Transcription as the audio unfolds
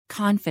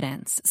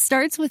Confidence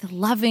starts with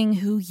loving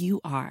who you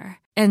are.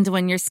 And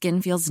when your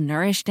skin feels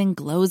nourished and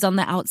glows on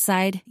the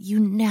outside, you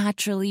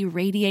naturally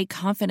radiate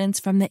confidence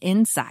from the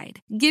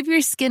inside. Give your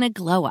skin a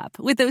glow up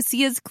with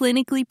Osea's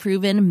clinically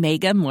proven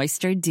Mega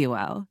Moisture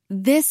Duo.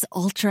 This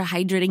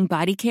ultra-hydrating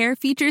body care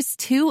features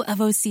 2 of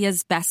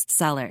Osea's best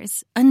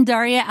sellers,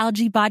 Undaria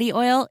Algae Body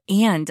Oil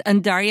and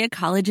Undaria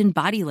Collagen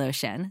Body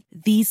Lotion.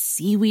 These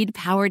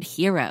seaweed-powered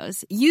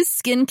heroes use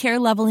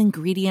skincare-level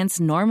ingredients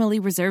normally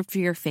reserved for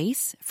your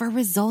face for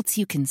results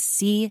you can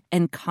see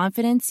and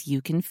confidence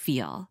you can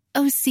feel.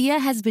 Osea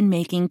has been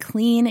making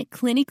clean,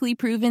 clinically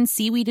proven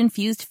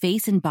seaweed-infused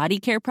face and body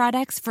care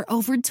products for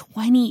over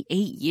 28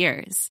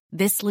 years.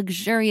 This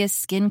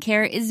luxurious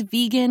skincare is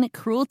vegan,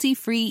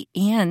 cruelty-free,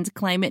 and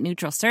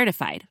climate-neutral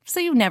certified,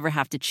 so you never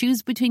have to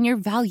choose between your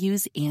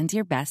values and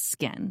your best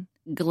skin.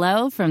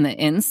 Glow from the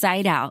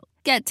inside out.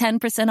 Get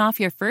 10% off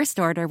your first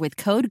order with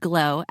code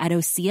GLOW at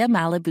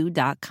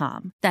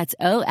OseaMalibu.com. That's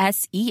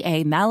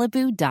OSEA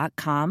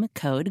Malibu.com,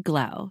 code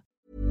GLOW.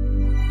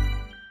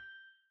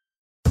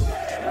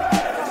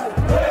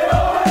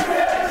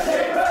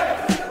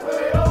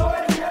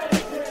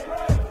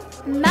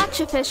 Match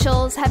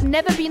officials have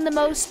never been the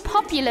most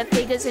popular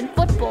figures in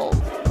football.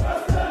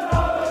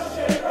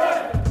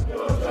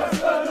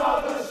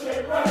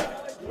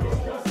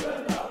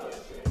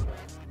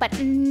 But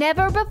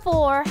never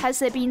before has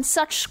there been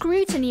such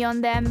scrutiny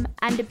on them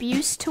and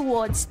abuse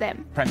towards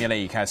them. Premier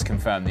League has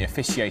confirmed the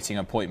officiating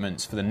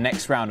appointments for the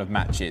next round of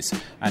matches,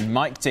 and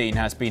Mike Dean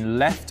has been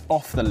left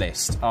off the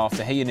list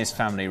after he and his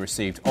family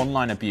received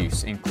online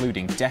abuse,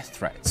 including death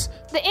threats.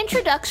 The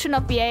introduction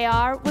of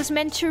VAR was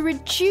meant to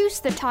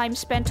reduce the time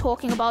spent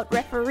talking about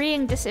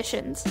refereeing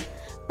decisions,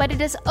 but it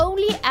has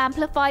only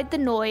amplified the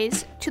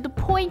noise to the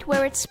point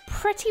where it's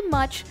pretty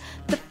much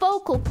the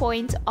focal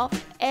point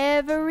of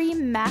every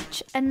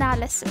match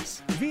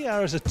analysis.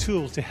 VAR is a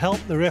tool to help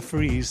the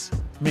referees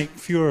make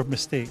fewer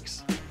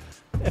mistakes.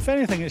 If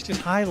anything, it's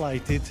just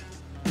highlighted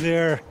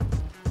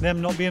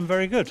them not being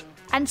very good.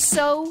 And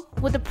so,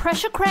 with the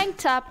pressure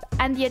cranked up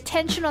and the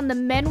attention on the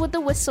men with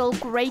the whistle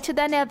greater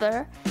than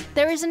ever,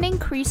 there is an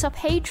increase of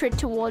hatred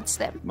towards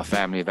them. My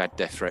family have had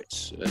death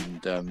threats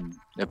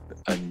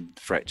and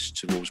threats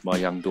towards my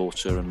young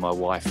daughter and my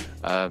wife.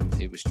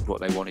 It was what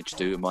they wanted to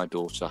do to my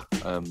daughter.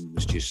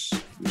 Was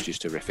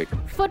just horrific.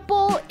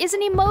 Football is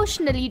an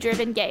emotionally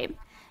driven game,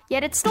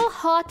 yet it's still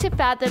hard to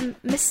fathom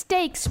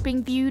mistakes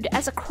being viewed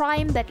as a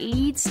crime that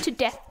leads to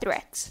death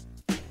threats.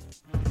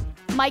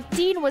 Mike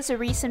Dean was a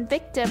recent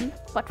victim,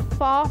 but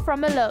far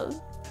from alone.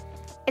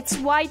 It's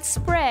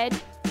widespread,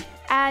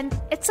 and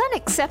it's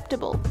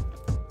unacceptable.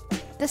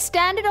 The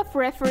standard of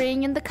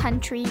refereeing in the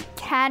country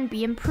can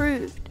be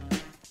improved.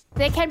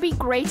 There can be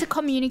greater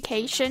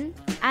communication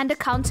and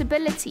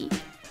accountability.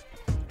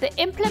 The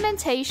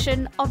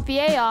implementation of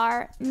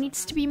VAR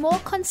needs to be more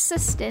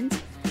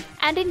consistent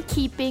and in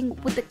keeping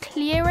with the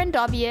clear and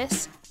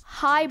obvious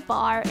high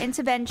bar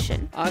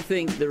intervention. I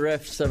think the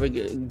refs have a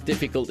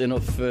difficult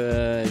enough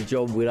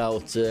job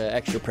without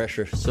extra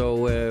pressure,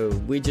 so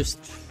we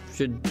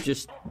should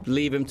just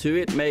leave them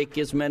to it, make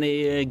as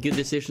many good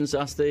decisions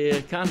as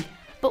they can.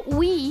 But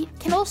we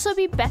can also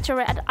be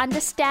better at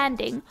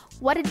understanding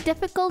what a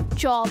difficult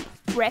job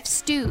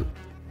refs do,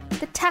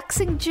 the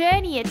taxing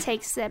journey it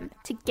takes them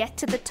to get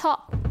to the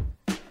top,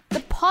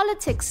 the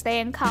politics they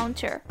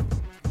encounter,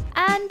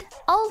 and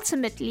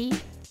ultimately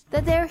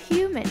that they're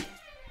human.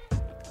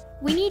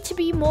 We need to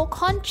be more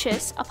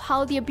conscious of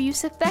how the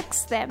abuse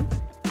affects them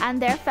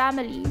and their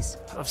families.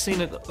 I've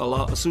seen it a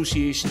lot,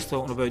 associations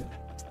talking about,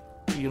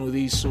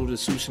 these sort of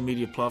social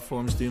media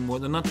platforms doing more.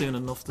 They're not doing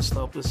enough to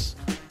stop this.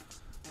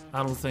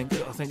 I think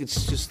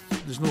it's just,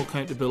 there's no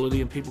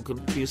accountability and people can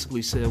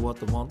basically say what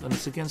they want and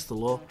it's against the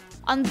law.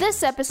 On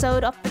this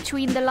episode of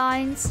Between the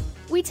Lines,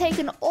 we take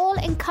an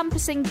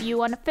all-encompassing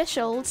view on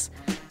officials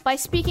by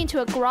speaking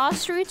to a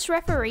grassroots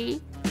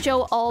referee,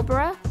 Joe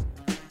Alborough,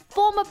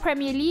 former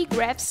Premier League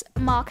refs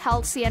Mark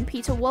Halsey and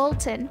Peter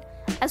Walton,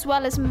 as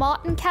well as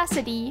Martin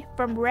Cassidy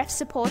from Ref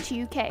Support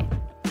UK.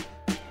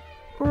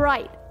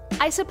 Right,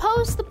 I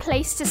suppose the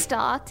place to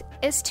start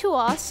is to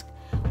ask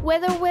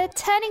whether we're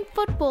turning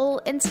football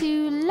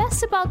into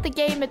less about the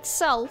game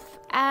itself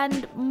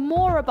and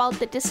more about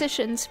the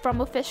decisions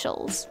from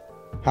officials.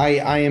 Hi,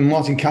 I am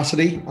Martin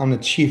Cassidy. I'm the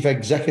Chief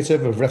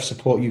Executive of Ref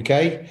Support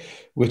UK,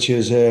 which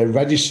is a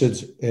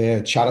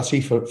registered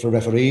charity for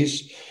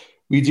referees.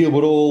 We deal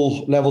with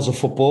all levels of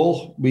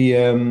football,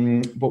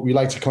 but we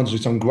like to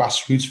concentrate on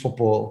grassroots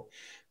football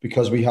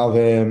because we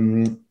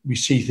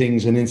see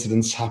things and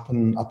incidents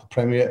happen at the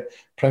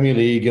Premier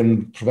League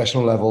and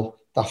professional level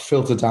that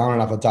filter down and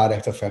have a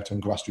direct effect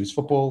on grassroots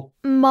football.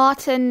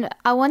 Martin,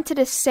 I wanted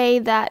to say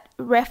that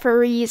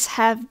referees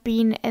have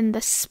been in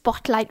the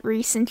spotlight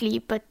recently,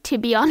 but to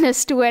be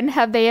honest, when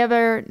have they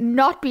ever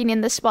not been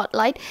in the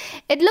spotlight?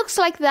 It looks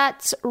like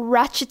that's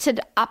ratcheted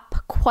up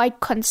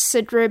quite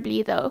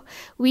considerably, though.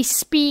 We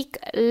speak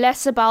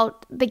less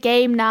about the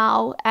game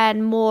now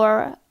and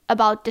more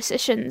about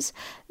decisions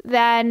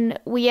than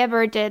we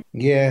ever did.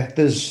 Yeah,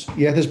 there's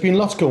been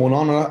lots going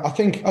on, and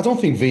I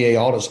don't think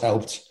VAR has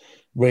helped.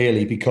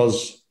 really,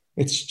 because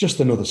it's just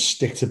another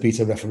stick to beat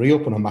a referee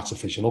up and a match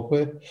official up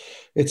with.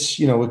 It's,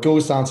 it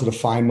goes down to the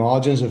fine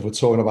margins if we're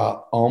talking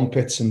about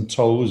armpits and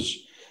toes,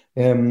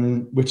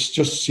 which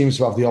just seems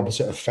to have the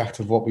opposite effect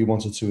of what we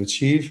wanted to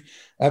achieve.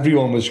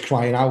 Everyone was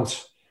crying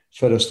out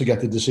for us to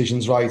get the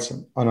decisions right,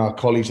 and our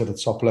colleagues at the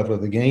top level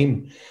of the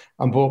game.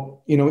 But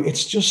it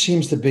just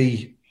seems to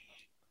be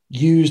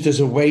used as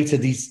a way to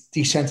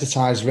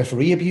desensitize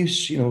referee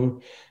abuse.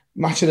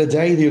 Match of the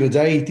day the other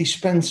day, they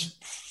spent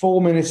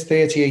 4 minutes,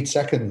 38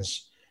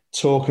 seconds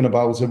talking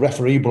about a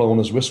referee blowing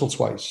his whistle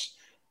twice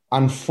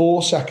and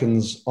 4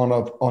 seconds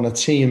on a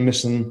team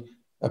missing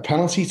a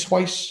penalty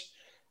twice.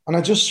 And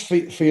I just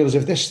feel as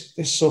if this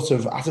sort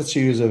of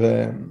attitude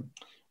of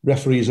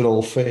referees are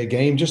all fair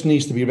game just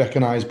needs to be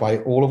recognised by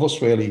all of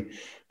us, really,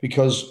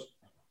 because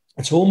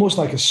it's almost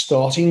like a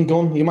starting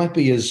gun. You might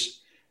be as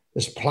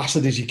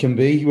placid as you can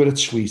be with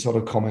a tweet or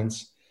a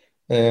comment,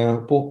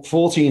 but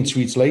 14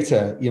 tweets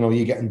later,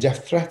 you're getting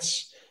death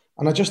threats.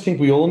 And I just think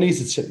we all need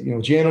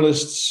to,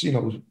 journalists,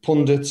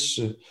 pundits,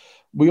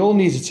 we all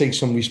need to take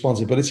some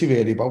responsibility,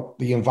 really, about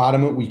the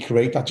environment we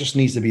create. That just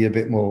needs to be a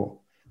bit more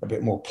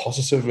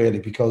positive, really,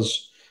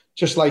 because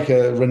just like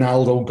a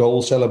Ronaldo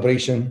goal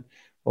celebration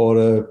or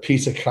a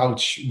Peter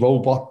Crouch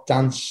robot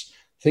dance,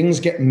 things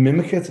get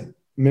mimicked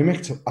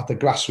at the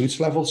grassroots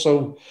level.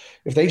 So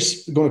if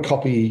they're going to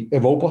copy a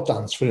robot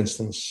dance, for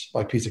instance,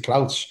 by Peter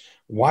Crouch,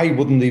 why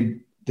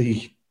wouldn't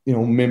they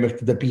mimic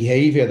the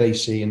behaviour they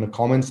see in the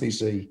comments they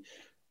see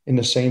in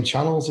the same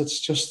channels? It's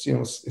just,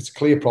 it's a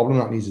clear problem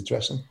that needs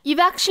addressing. You've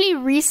actually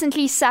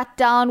recently sat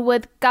down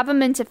with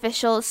government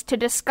officials to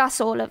discuss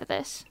all of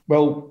this.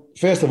 Well,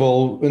 first of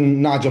all,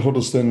 when Nigel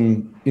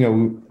Huddleston,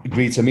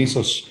 agreed to meet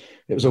us,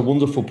 it was a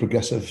wonderful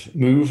progressive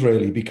move,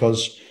 really,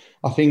 because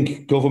I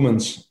think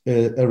governments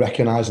are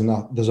recognising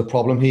that there's a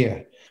problem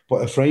here.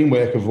 But a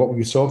framework of what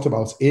we talked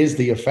about is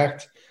the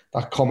effect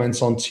that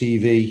comments on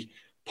TV,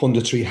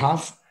 punditry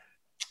have.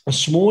 A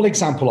small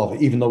example of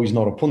it, even though he's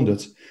not a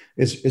pundit,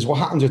 is what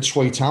happened to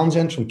Troy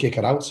Townsend from Kick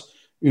It Out,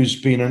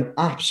 who's been an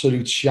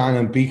absolute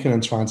shining beacon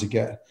and trying to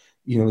get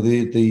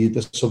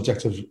the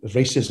subject of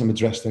racism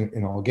addressed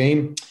in our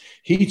game.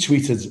 He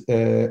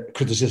tweeted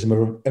criticism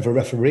of a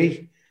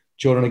referee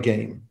during a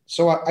game.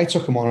 So I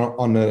took him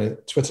on a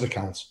Twitter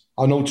account.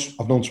 I've known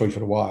Troy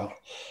for a while.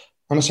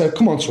 And I said,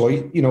 come on,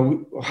 Troy,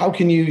 how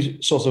can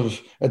you sort of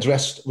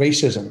address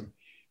racism,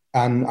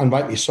 and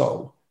rightly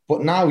so,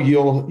 but now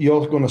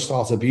you're going to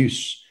start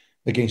abuse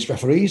against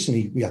referees?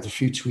 And we had a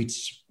few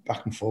tweets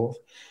back and forth.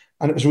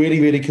 And it was really,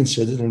 really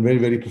considered and really,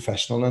 really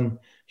professional. And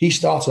he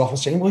started off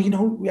saying,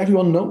 well,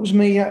 everyone knows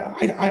me.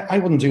 I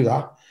wouldn't do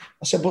that.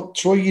 I said, but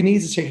Troy, you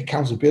need to take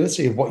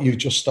accountability of what you've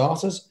just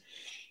started.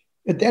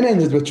 It then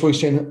ended with Troy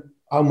saying,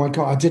 oh my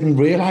God, I didn't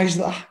realise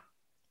that.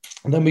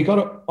 And then we got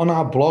it on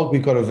our blog.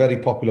 We've got a very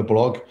popular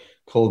blog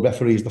called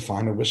Referees the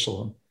Final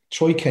Whistle. And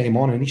Troy came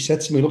on and he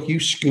said to me, look, you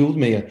schooled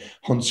me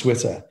on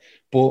Twitter,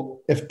 but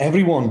if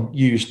everyone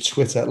used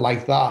Twitter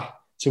like that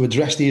to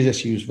address these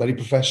issues very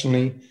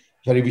professionally,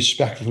 very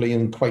respectfully,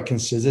 and quite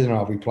considered in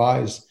our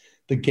replies,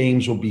 the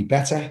games will be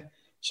better.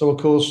 So, of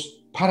course,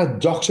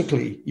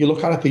 paradoxically, you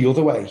look at it the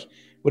other way.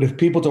 But if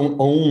people don't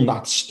own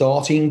that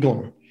starting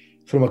gun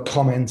from a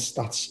comment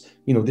that's,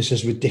 this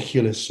is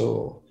ridiculous,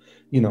 or,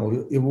 they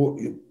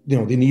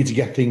need to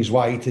get things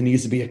right, they need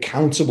to be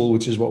accountable,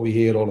 which is what we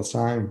hear all the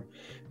time.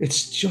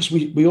 It's just,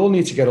 we all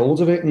need to get hold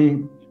of it.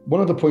 And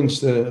one of the points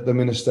the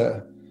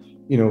Minister,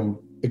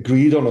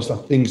 agreed on us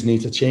that things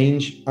need to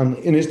change. And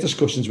in his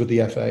discussions with the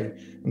FA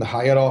and the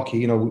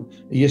hierarchy,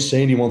 he is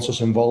saying he wants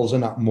us involved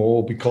in that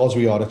more because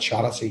we are a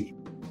charity.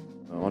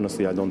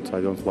 Honestly, I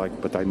don't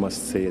like, but I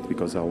must say it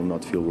because I will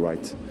not feel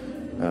right.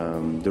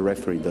 The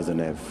referee doesn't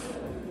have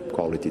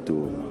quality to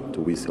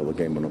whistle a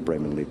game on a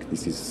Premier League.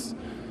 This is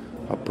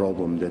a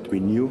problem that we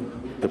knew.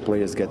 The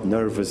players get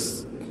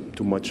nervous,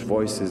 too much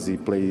voices, he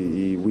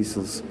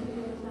whistles.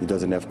 He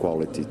doesn't have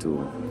quality to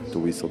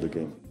whistle the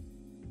game.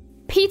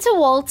 Peter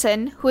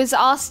Walton, who is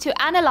asked to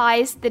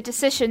analyse the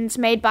decisions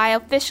made by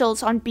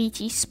officials on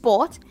BT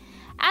Sport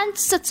and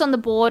sits on the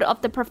board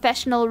of the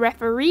Professional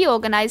Referee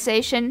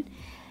Organisation,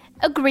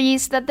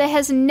 agrees that there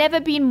has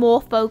never been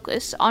more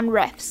focus on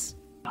refs.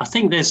 I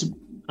think there's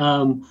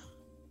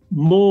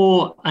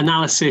more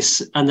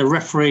analysis, and the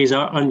referees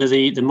are under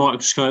the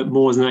microscope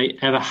more than they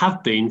ever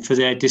have been for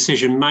their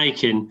decision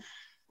making.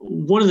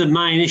 One of the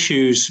main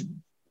issues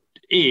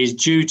is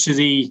due to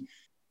the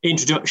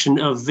introduction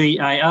of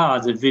VAR,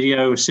 the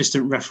video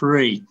assistant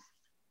referee,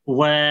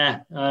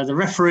 where the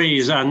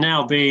referees are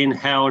now being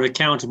held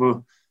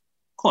accountable,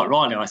 quite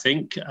rightly, I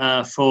think,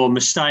 for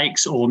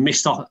mistakes or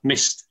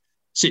missed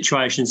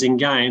situations in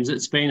games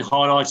that's been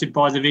highlighted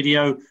by the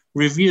video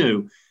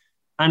review.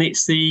 And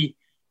it's the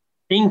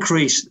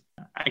increased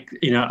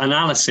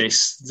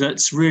analysis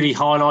that's really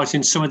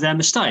highlighting some of their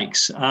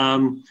mistakes.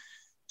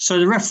 So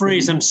the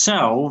referees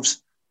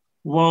themselves,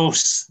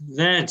 whilst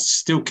they're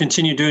still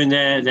continue doing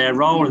their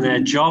role and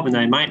their job, and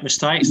they make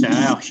mistakes, they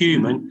are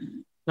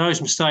human,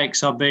 those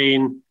mistakes are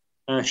being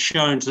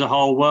shown to the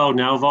whole world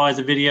now via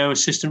the video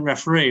assistant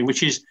referee,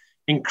 which is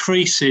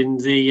increasing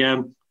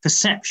the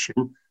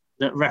perception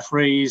that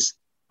referees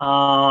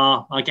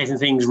are getting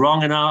things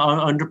wrong and are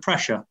under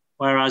pressure.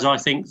 Whereas I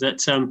think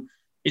that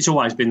it's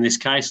always been this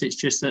case. It's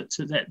just that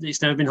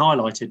it's never been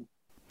highlighted.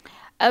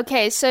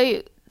 Okay,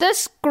 so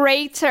this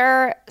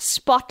greater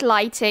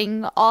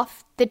spotlighting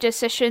of the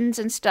decisions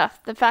and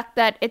stuff, the fact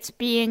that it's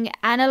being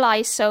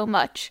analysed so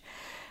much,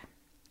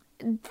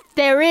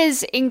 there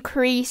is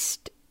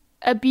increased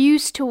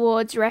abuse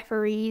towards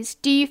referees.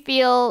 Do you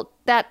feel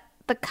that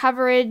the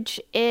coverage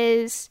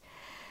is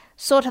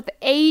sort of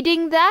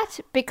aiding that?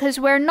 Because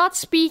we're not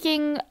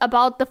speaking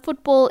about the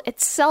football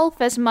itself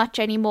as much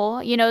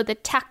anymore. You know, the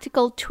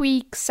tactical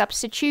tweaks,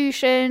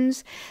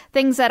 substitutions,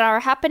 things that are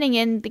happening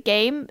in the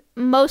game.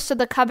 Most of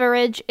the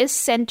coverage is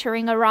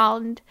centering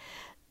around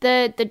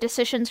the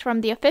decisions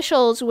from the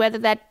officials, whether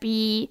that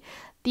be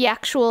the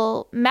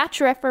actual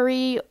match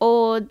referee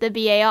or the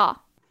VAR.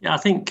 Yeah, I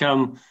think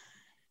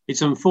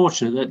it's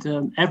unfortunate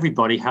that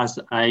everybody has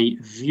a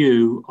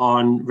view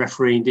on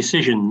refereeing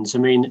decisions. I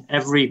mean,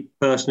 every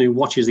person who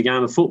watches the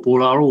game of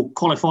football are all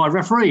qualified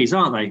referees,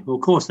 aren't they? Well,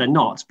 of course they're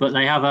not, but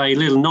they have a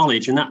little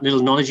knowledge, and that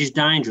little knowledge is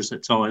dangerous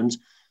at times.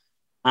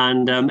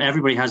 And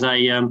everybody has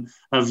a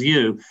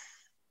view.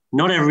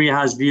 Not everybody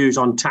has views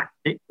on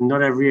tactics.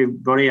 Not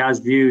everybody has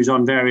views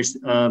on various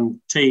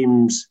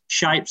teams'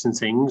 shapes and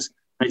things.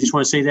 They just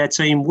want to see their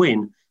team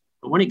win.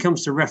 But when it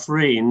comes to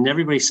refereeing,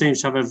 everybody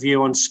seems to have a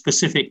view on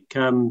specific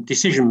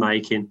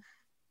decision-making.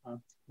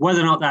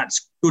 Whether or not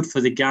that's good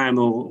for the game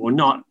or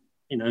not,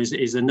 you know,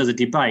 is another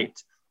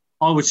debate.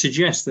 I would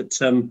suggest that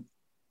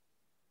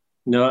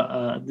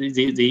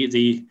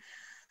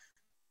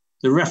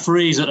the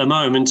referees at the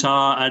moment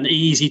are an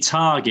easy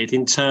target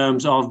in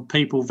terms of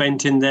people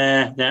venting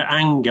their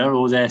anger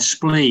or their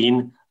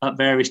spleen at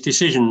various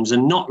decisions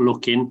and not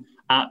looking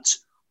at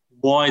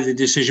why the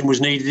decision was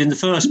needed in the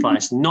first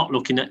place, not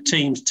looking at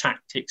teams'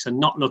 tactics and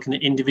not looking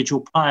at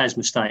individual players'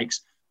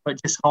 mistakes,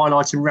 but just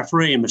highlighting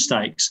refereeing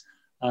mistakes.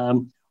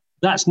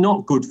 That's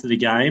not good for the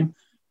game,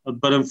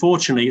 but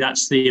unfortunately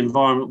that's the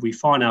environment we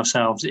find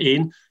ourselves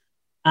in,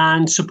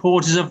 and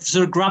supporters have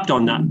sort of grabbed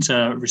on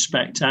that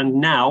respect, and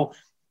now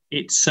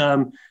it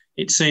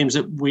seems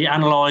that we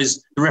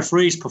analyse the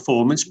referee's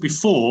performance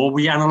before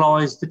we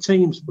analyse the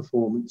team's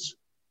performance.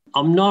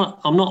 I'm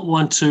not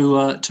one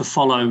to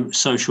follow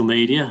social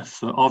media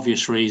for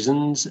obvious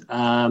reasons.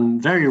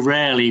 Very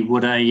rarely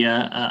would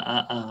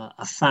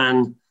a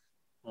fan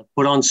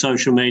put on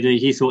social media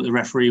he thought the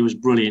referee was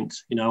brilliant.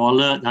 You know, I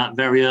learnt that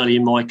very early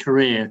in my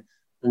career,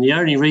 and the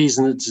only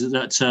reason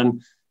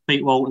that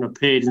Pete Walton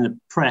appeared in the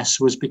press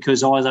was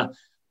because either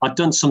I'd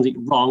done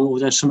something wrong or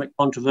there's something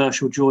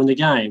controversial during the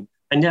game.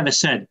 They never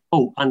said,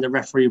 "Oh, and the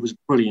referee was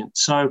brilliant."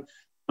 So,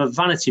 from a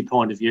vanity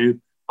point of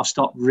view, I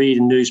stopped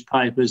reading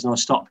newspapers and I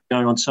stopped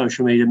going on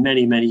social media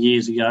many, many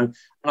years ago. And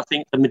I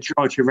think the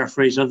majority of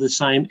referees are the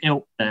same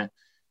ilk there.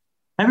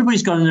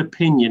 Everybody's got an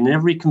opinion and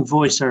everybody can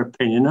voice their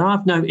opinion. And I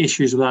have no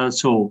issues with that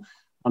at all.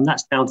 And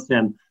that's down to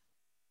them.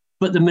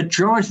 But the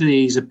majority of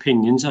these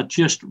opinions are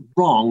just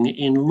wrong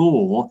in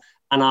law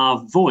and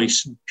are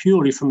voiced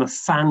purely from a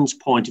fan's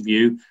point of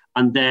view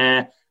and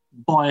their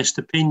biased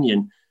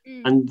opinion.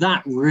 And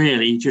that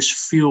really just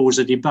fuels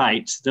a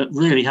debate that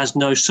really has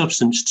no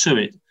substance to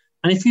it.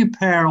 And if you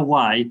pare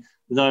away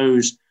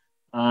those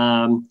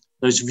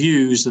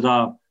views that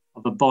are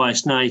of a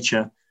biased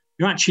nature,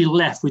 you're actually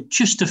left with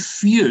just a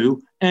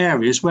few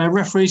areas where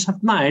referees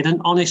have made an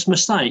honest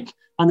mistake,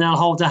 and they'll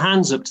hold their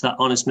hands up to that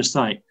honest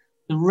mistake.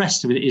 The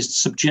rest of it is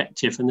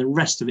subjective, and the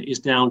rest of it is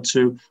down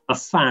to a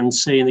fan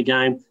seeing the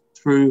game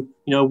through,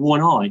 you know,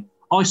 one eye.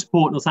 I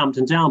support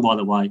Northampton Town, by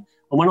the way,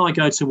 and when I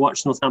go to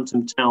watch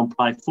Northampton Town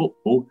play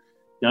football,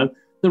 you know,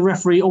 the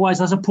referee always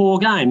has a poor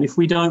game if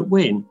we don't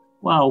win.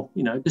 Well,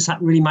 you know, does that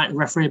really make the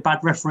referee a bad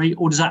referee,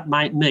 or does that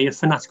make me a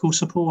fanatical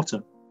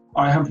supporter?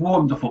 I have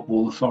warned the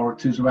football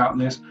authorities about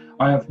this.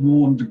 I have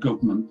warned the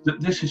government that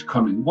this is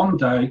coming. One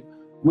day,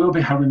 we'll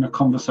be having a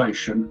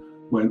conversation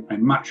when a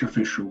match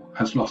official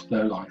has lost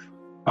their life.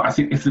 But I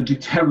think if the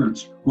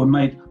deterrents were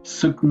made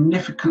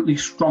significantly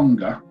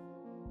stronger,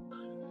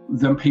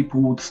 then people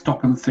would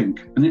stop and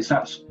think. And it's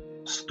that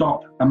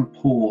stop and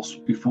pause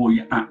before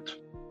you act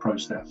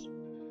process.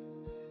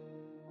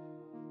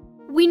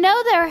 We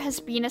know there has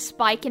been a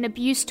spike in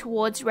abuse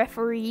towards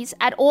referees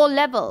at all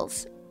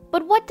levels,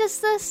 but what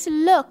does this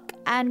look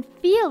and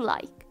feel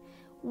like?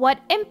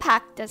 What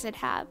impact does it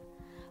have?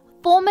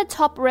 Former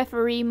top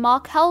referee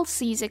Mark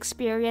Halsey's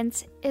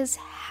experience is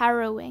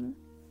harrowing.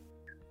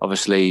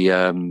 Obviously,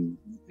 you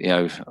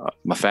know,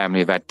 my family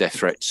have had death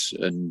threats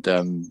and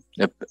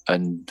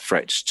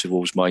threats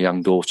towards my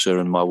young daughter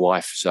and my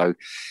wife. So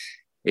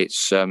it's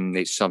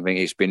something.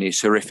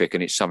 It's horrific,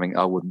 and it's something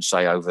I wouldn't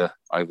say over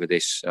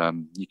this.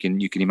 You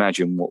can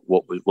imagine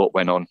what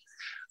went on.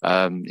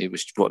 It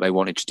was what they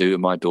wanted to do to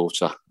my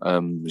daughter.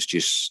 Was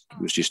just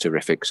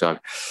horrific. So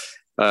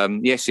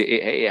yes,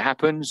 it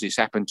happens. It's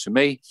happened to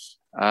me.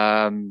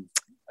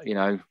 You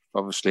know,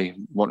 obviously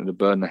wanting to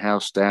burn the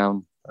house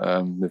down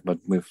with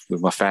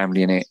my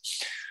family in it.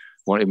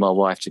 Wanted my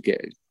wife to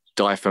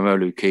die from her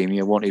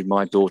leukemia, wanted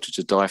my daughter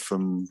to die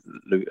from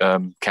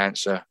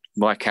cancer,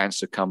 my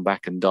cancer come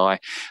back and die.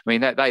 I mean,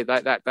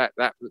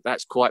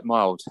 that's quite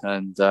mild,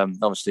 and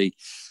obviously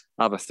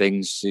other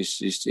things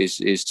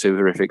is too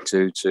horrific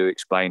to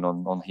explain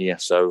on here.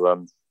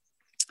 So,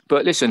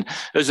 but listen,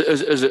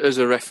 as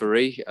a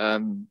referee,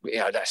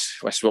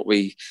 that's what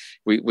we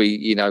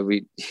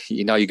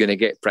you're going to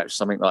get perhaps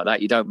something like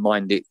that. You don't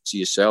mind it to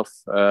yourself.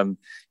 I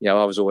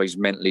was always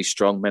mentally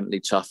strong,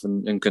 mentally tough,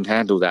 and can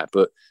handle that.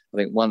 But I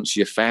think once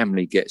your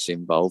family gets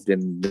involved,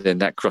 then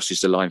that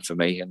crosses the line for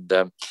me.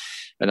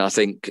 And I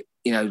think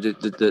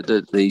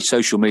the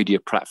social media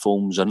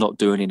platforms are not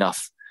doing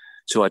enough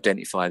to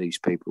identify these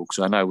people,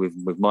 because I know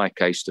with my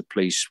case, the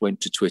police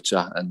went to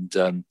Twitter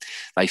and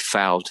they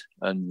failed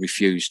and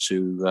refused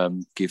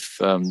to give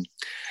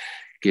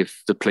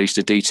the police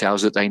the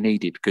details that they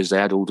needed, because they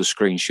had all the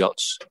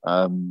screenshots.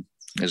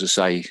 As I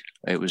say,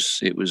 it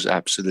was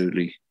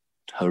absolutely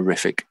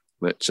horrific.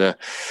 But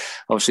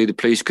obviously the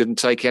police couldn't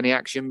take any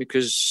action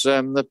because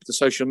the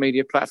social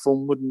media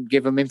platform wouldn't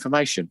give them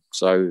information.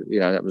 So,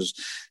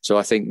 so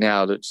I think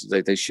now that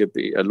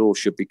a law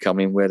should be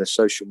coming where the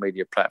social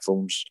media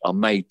platforms are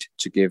made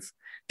to give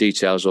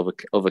details of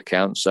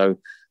accounts, so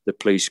the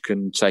police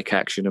can take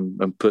action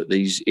and put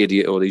these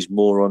idiot or these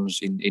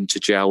morons into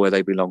jail where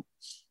they belong.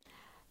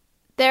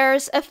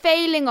 There's a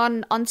failing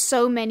on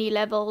so many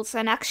levels,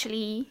 and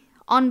actually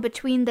on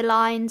Between the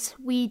Lines,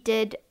 we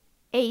did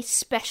a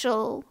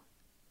special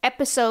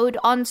episode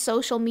on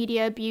social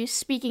media abuse,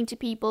 speaking to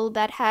people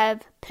that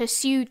have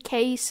pursued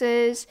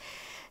cases,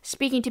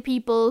 speaking to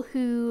people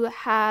who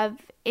have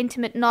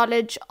intimate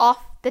knowledge of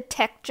the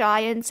tech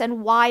giants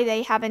and why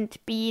they haven't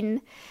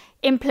been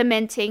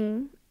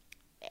implementing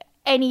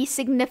any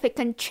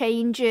significant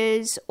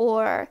changes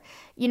or,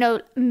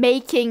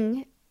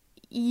 making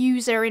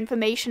user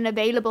information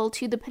available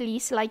to the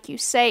police, like you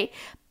say.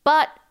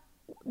 But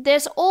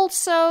there's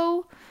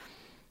also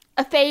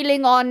a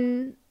failing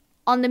on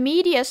the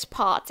media's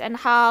part and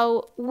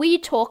how we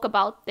talk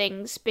about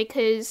things,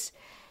 because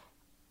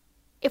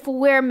if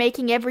we're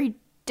making every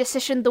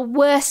decision the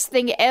worst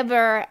thing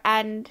ever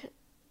and,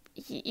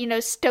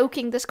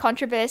 stoking this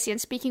controversy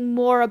and speaking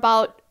more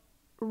about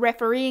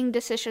refereeing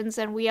decisions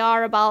than we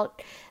are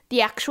about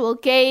the actual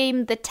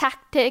game, the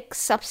tactics,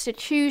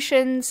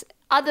 substitutions,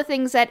 other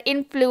things that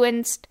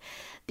influenced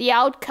the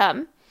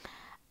outcome.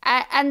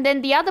 And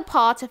then the other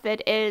part of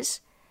it is,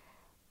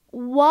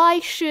 why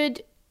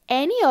should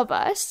any of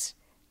us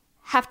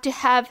have to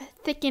have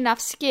thick enough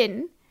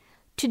skin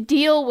to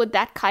deal with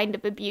that kind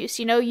of abuse?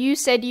 You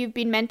said you've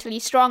been mentally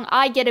strong.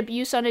 I get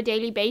abuse on a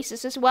daily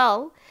basis as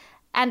well.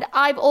 And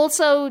I've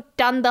also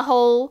done the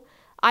whole,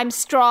 I'm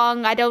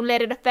strong, I don't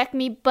let it affect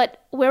me,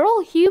 but we're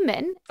all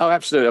human. Oh,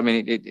 absolutely. I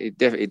mean, it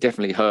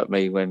definitely hurt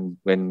me when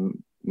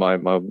my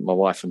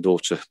wife and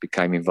daughter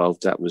became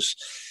involved. That was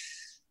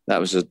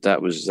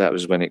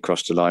when it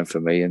crossed the line for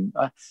me. And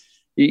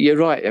you're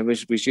right. And we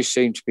just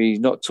seem to be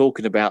not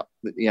talking about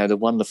the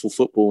wonderful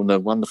football and the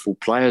wonderful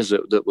players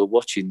that we're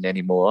watching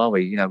anymore, are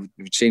we?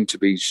 We seem to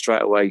be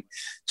straight away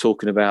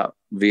talking about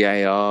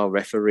VAR,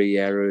 referee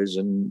errors,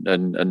 and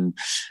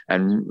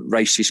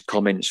racist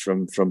comments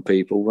from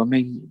people. I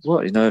mean,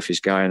 what on earth is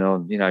going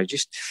on? We need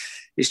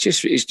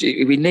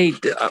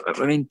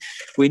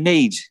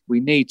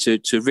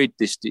to rid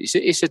this.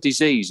 It's a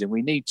disease, and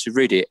we need to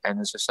rid it. And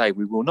as I say,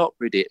 we will not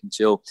rid it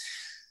until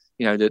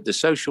the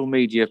social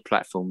media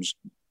platforms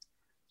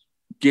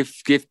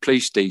give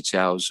police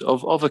details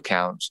of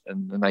accounts,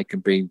 and they can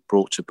be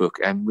brought to book.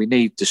 And we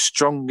need the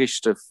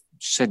strongest of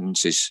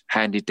sentences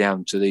handed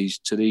down to these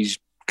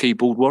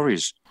keyboard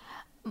warriors.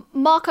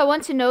 Mark, I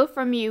want to know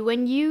from you,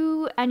 when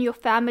you and your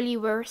family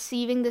were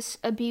receiving this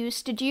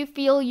abuse, did you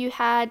feel you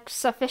had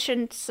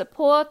sufficient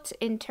support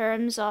in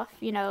terms of,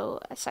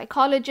 a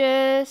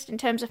psychologist, in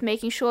terms of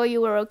making sure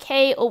you were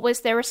okay? Or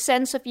was there a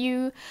sense of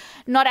you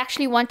not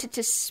actually wanted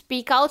to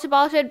speak out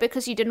about it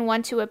because you didn't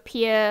want to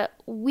appear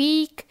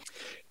weak?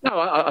 No,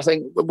 I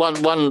think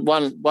once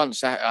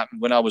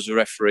when I was a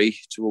referee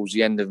towards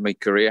the end of my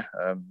career,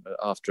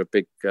 after a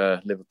big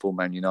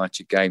Liverpool-Man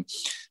United game,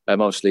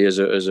 obviously as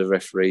a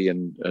referee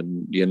and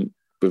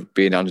with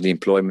being under the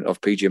employment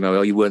of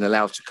PGMOL, you weren't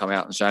allowed to come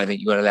out and say anything.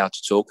 You weren't allowed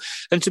to talk.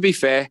 And to be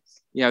fair,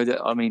 I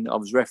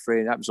was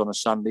refereeing. That was on a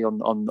Sunday. On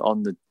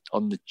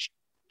the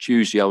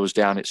Tuesday, I was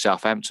down at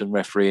Southampton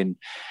refereeing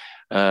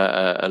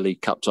a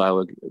League Cup tie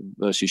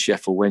versus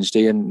Sheffield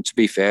Wednesday, and to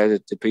be fair,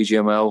 the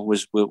PGMOL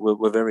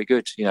were very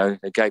good.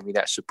 They gave me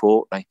that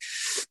support. They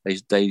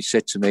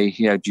said to me,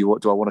 do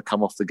I want to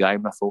come off the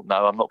game? I thought,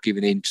 no, I'm not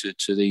giving in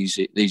to these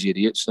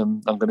idiots.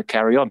 I'm going to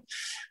carry on.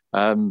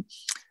 And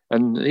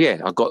yeah,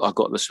 I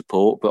got the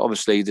support, but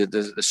obviously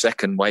the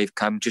second wave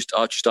came just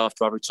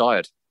after I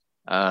retired.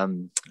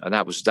 And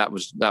that was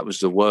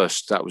the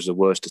worst. That was the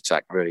worst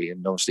attack, really.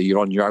 And obviously, you're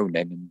on your own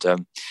then,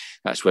 and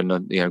that's when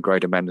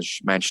Greater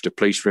Manchester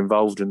Police were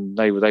involved, and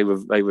they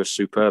were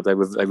superb. They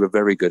were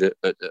very good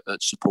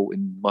at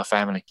supporting my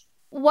family.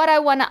 What I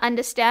want to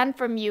understand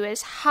from you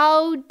is,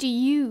 how do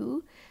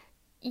you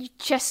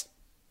just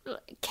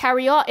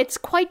carry on. It's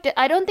quite.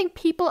 I don't think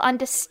people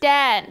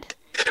understand.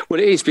 Well,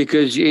 it is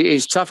because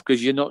it's tough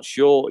because you're not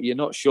sure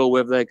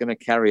whether they're going to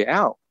carry it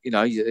out.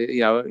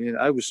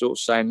 I was sort of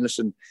saying,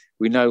 listen,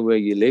 we know where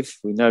you live,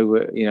 we know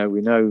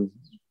we know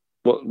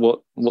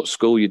what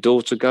school your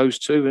daughter goes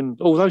to, and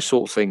all those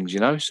sort of things.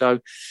 So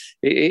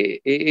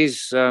it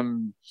is.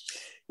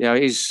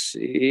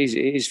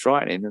 It is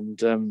frightening, and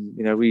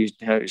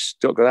it's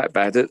not got that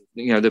bad that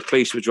the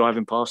police were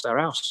driving past our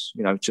house,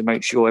 to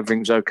make sure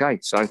everything's okay.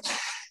 So,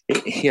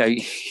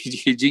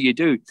 you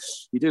do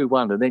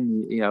wonder.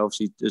 Then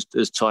obviously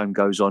as time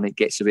goes on, it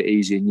gets a bit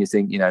easier, and you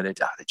think they're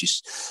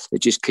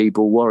just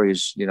keyboard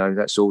warriors.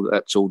 That's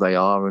all they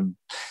are, and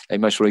they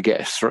most really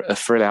get a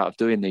thrill out of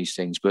doing these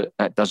things. But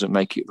that doesn't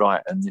make it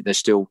right, and they're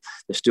still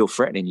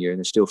threatening you, and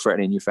they're still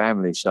threatening your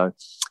family. So,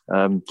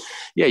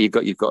 you've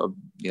got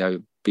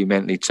to be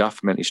mentally tough,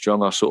 mentally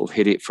strong. I sort of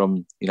hid it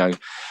from my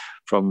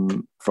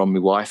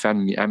wife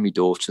and my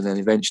daughter, and then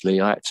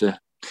eventually I had to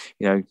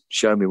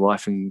show my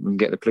wife and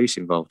get the police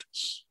involved,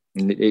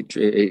 and it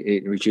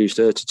reduced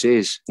her to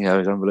tears. It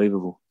was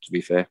unbelievable, to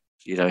be fair.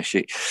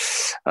 She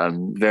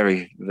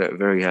very,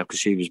 very because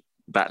she was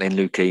battling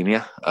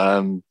leukemia,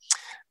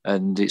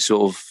 and it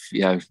sort of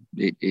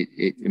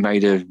it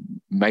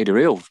made her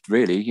ill,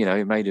 really.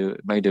 It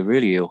made her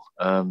really ill.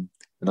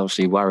 And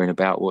obviously worrying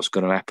about what's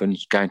going to happen,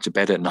 going to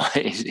bed at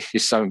night,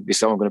 is someone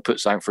going to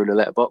put something through the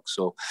letterbox?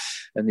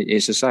 And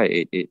as I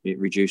say, it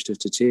reduced her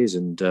to tears,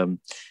 and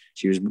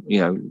she was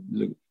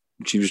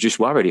just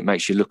worried. It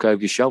makes you look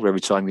over your shoulder every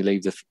time you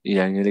leave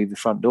the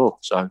front door.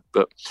 So,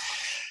 but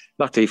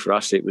luckily for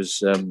us, it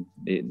was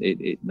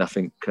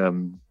nothing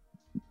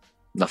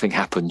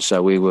happened.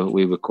 So we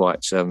were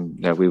quite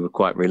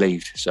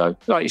relieved. So,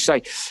 like you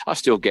say, I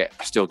still get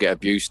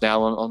abuse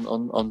now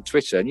on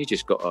Twitter, and you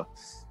just got to.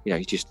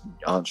 You just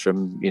answer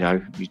them,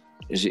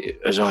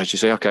 as I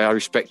just say, okay, I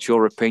respect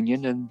your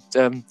opinion,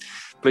 and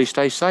please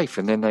stay safe.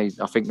 And then I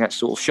think that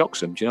sort of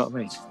shocks them. Do you know what I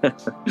mean?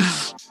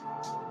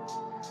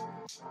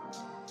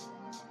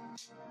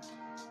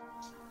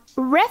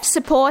 Ref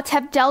Support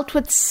have dealt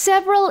with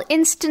several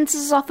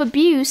instances of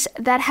abuse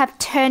that have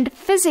turned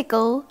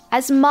physical,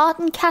 as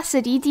Martin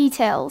Cassidy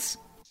details.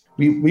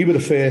 We were the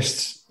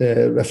first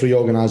referee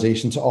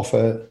organisation to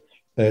offer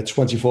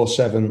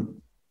 24/7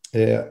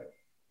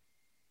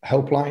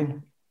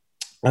 helpline,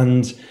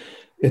 and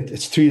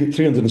it's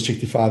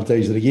 365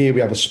 days of the year.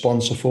 We have a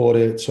sponsor for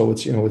it, so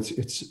it's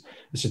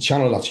a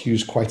channel that's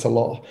used quite a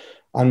lot.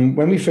 And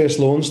when we first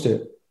launched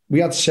it, we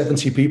had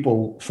 70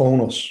 people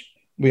phone us.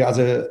 We had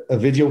a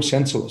video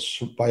sent to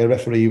us by a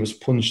referee who was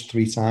punched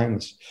 3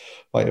 times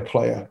by a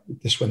player.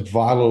 This went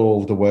viral all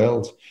over the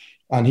world,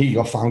 and he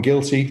got found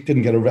guilty.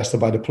 Didn't get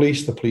arrested by the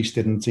police. The police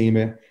didn't deem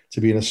it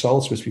to be an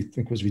assault, which we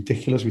think was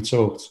ridiculous. We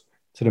talked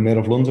to the Mayor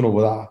of London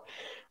over that.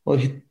 Well,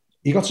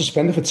 he got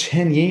suspended for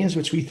 10 years,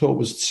 which we thought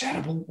was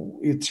terrible.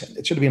 It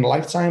should have been a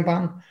lifetime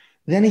ban.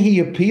 Then he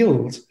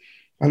appealed,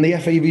 and the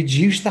FA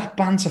reduced that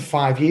ban to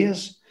 5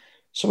 years.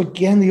 So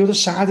again, the other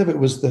side of it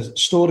was the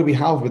story we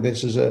have with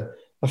this is a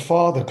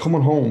father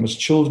coming home, his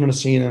children have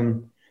seen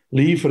him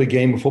leave for a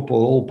game of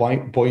football, all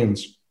buoyant,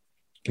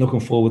 looking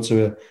forward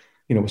to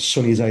a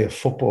sunny day of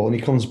football, and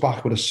he comes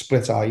back with a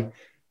split eye,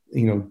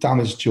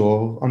 damaged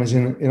jaw, and is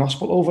in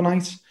hospital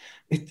overnight.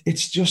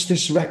 It's just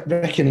this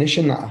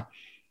recognition that,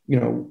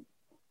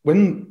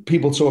 when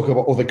people talk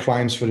about other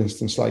crimes, for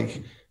instance,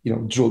 like,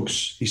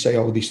 drugs, they say,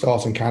 they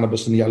start on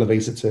cannabis and they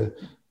elevate it to,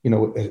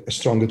 a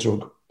stronger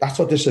drug. That's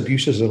what this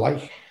abuses are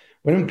like.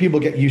 When people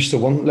get used to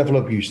one level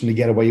of abuse and they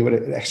get away with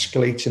it, it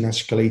escalates and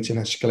escalates and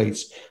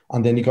escalates.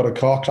 And then you got a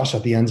car crash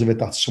at the end of it,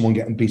 that's someone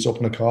getting beat up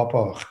in a car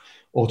park,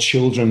 or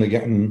children are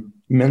getting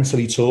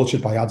mentally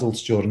tortured by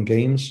adults during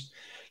games.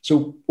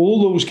 So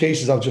all those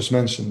cases I've just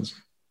mentioned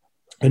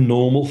are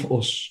normal for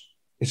us.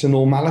 It's a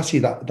normality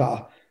that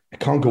it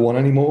can't go on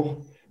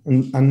anymore.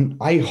 And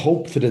I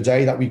hope for the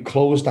day that we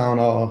close down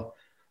our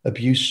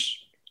abuse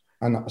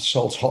and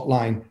assault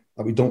hotline,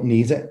 that we don't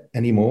need it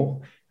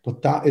anymore.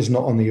 But that is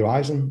not on the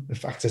horizon. In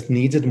fact, it's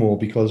needed more,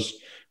 because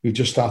we've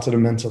just started a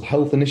mental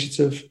health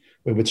initiative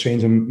where we're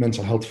training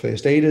mental health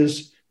first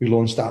aiders. We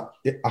launched that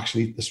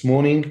actually this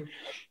morning.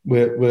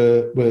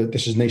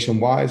 This is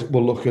nationwide.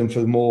 We're looking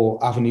for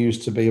more avenues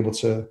to be able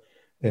to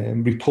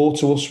report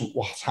to us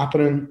what's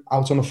happening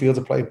out on the field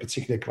of play,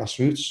 particularly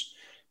grassroots,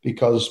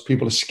 because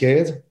people are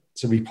scared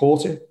to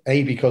report it,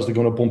 because they're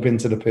going to bump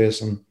into the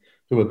person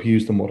who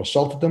abused them or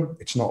assaulted them.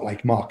 It's not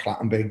like Mark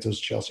Clattenburg does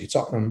Chelsea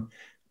Tottenham.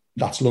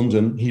 That's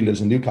London. He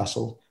lives in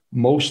Newcastle.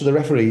 Most of the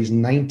referees,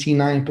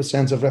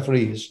 99% of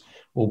referees,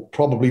 will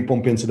probably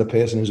bump into the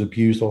person who's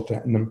abused or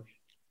threatened them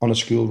on a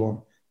school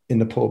run, in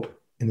the pub,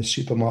 in the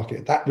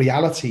supermarket. That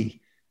reality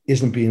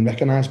isn't being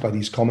recognised by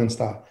these comments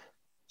that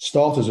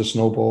start as a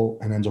snowball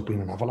and ends up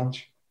being an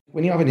avalanche.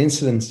 When you have an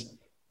incident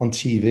on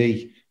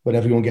TV where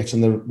everyone gets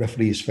in the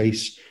referee's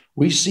face,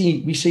 we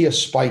see a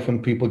spike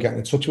in people getting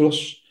in touch with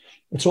us.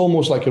 It's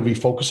almost like a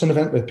refocusing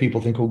event where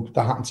people think, oh,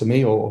 that happened to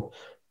me, or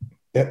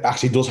it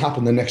actually does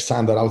happen the next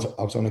time they're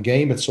out on a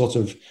game. It sort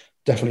of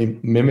definitely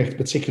mimicked,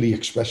 particularly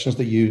expressions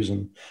they use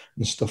and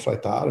stuff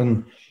like that.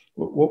 And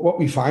what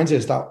we find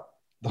is that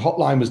the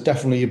hotline was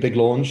definitely a big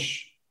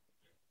launch.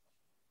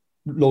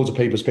 Loads of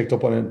papers picked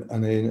up on it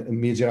and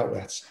in media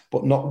outlets,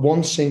 but not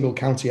one single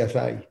county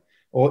FA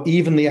or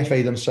even the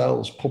FA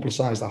themselves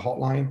publicised that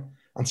hotline.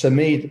 And to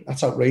me,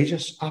 that's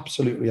outrageous,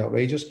 absolutely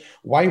outrageous.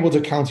 Why would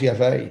a county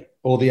FA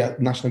or the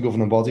national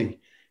governing body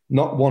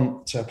not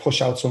want to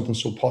push out something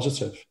so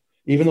positive?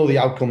 Even though the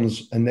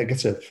outcomes are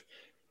negative,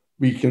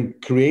 we can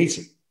create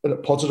a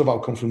positive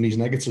outcome from these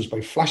negatives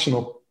by flashing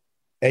up,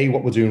 A,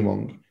 what we're doing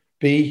wrong,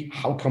 B,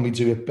 how can we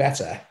do it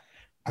better,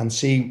 and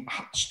C,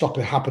 stop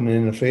it happening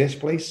in the first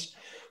place.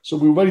 So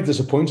we're very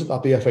disappointed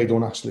that the FA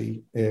don't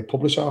actually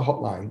publish our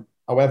hotline.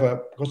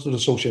 However, because of the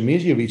social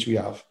media reach we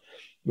have,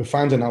 we're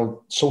finding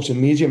out social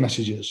media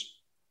messages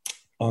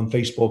on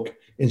Facebook,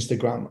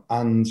 Instagram,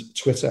 and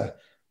Twitter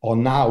are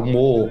now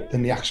more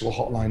than the actual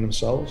hotline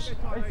themselves.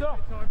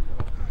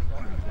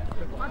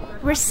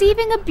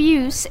 Receiving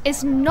abuse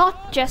is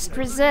not just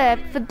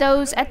reserved for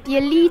those at the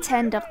elite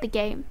end of the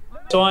game.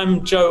 So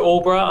I'm Joe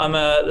Alborough. I'm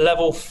a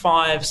level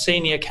 5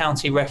 senior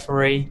county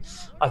referee.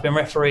 I've been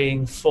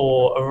refereeing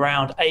for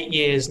around 8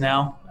 years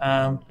now.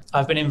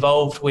 I've been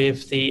involved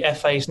with the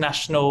FA's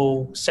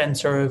National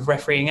Centre of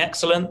Refereeing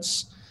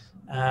Excellence,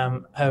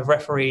 have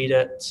refereed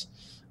at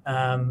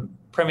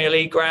Premier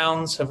League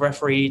grounds, have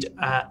refereed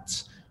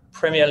at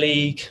Premier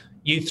League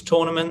youth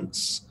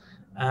tournaments,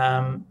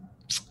 and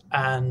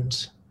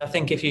I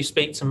think if you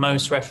speak to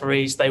most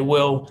referees, they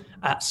will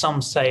at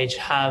some stage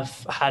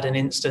have had an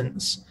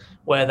instance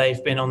where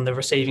they've been on the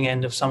receiving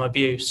end of some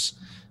abuse.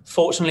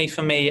 Fortunately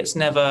for me, it's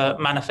never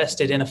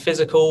manifested in a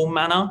physical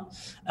manner,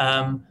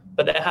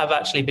 but there have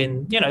actually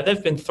been,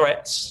 there've been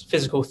threats,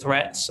 physical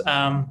threats.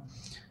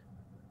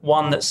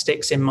 One that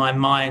sticks in my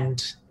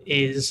mind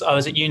is I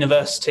was at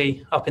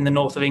university up in the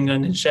north of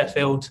England in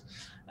Sheffield.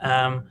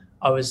 I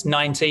was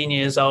 19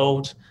 years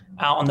old,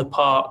 out on the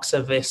parks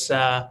of this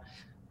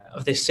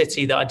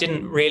city that I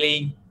didn't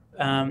really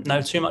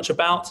know too much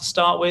about to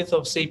start with,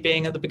 obviously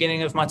being at the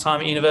beginning of my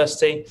time at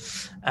university.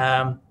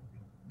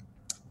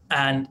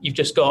 And you've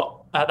just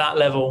got, at that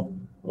level,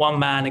 one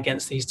man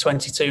against these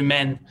 22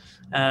 men.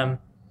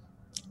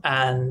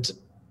 And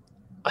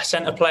I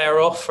sent a player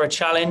off for a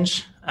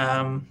challenge,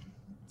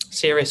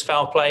 serious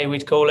foul play,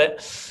 we'd call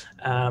it.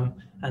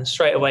 And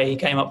straight away he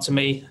came up to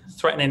me,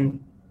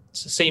 threatening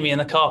to see me in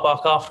the car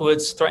park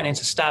afterwards, threatening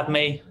to stab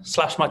me,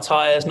 slash my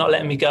tyres, not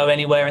letting me go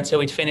anywhere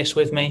until he'd finished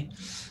with me.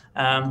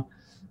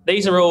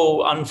 These are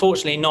all,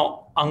 unfortunately,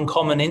 not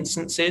uncommon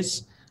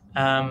instances.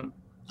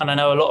 And I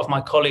know a lot of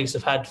my colleagues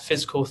have had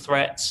physical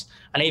threats,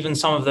 and even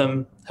some of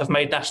them have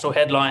made national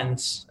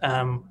headlines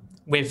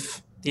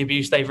with the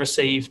abuse they've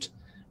received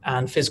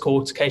and physical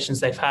altercations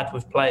they've had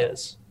with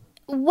players.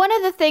 One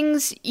of the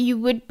things you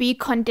would be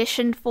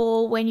conditioned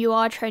for when you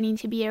are training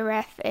to be a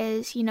ref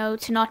is,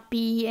 to not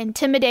be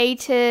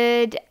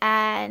intimidated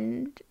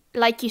and,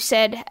 like you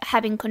said,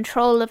 having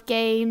control of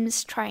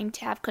games, trying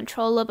to have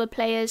control over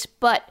players.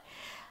 But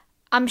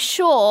I'm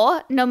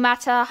sure no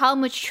matter how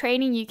much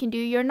training you can do,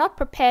 you're not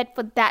prepared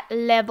for that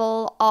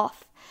level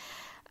of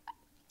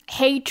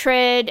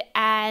hatred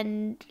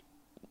and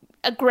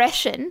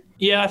aggression.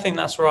 Yeah, I think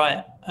that's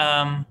right.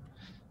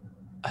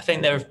 I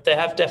think there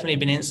have definitely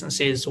been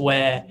instances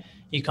where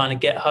you kind of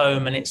get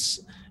home and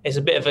it's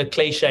a bit of a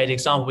cliched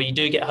example, but you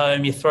do get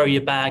home, you throw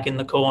your bag in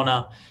the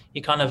corner,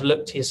 you kind of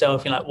look to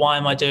yourself, you're like, why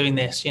am I doing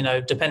this?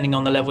 Depending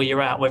on the level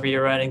you're at, whether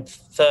you're earning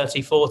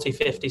 30, 40,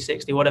 50,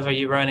 60, whatever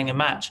you're earning a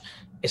match,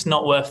 it's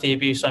not worth the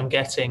abuse I'm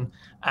getting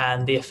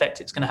and the effect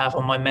it's going to have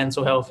on my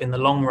mental health in the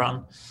long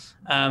run.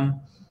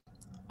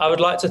 I would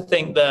like to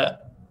think that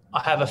I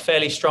have a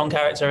fairly strong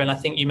character, and I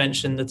think you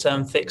mentioned the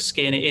term thick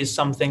skin. It is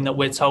something that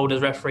we're told as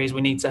referees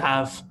we need to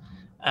have.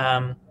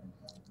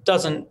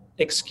 Doesn't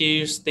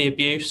excuse the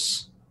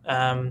abuse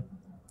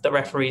that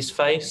referees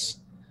face,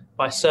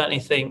 but I certainly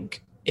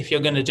think if you're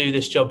going to do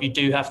this job, you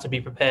do have to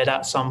be prepared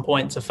at some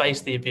point to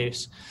face the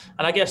abuse.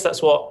 And I guess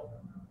that's what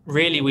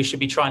really we should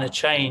be trying to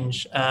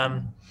change,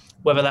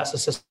 whether that's a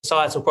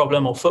societal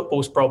problem or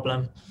football's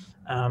problem.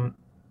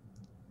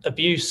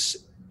 Abuse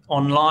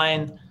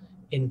online,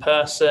 in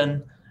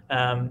person,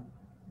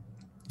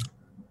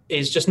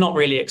 is just not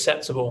really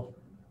acceptable.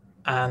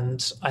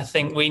 And I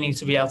think we need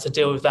to be able to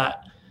deal with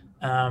that.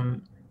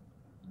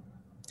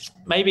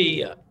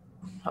 Maybe, I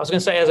was going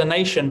to say as a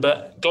nation,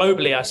 but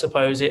globally, I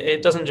suppose,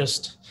 it doesn't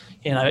just,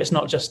 it's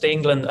not just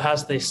England that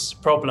has this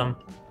problem.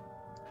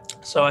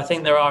 So I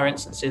think there are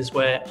instances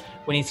where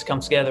we need to come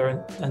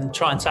together and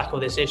try and tackle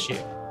this issue.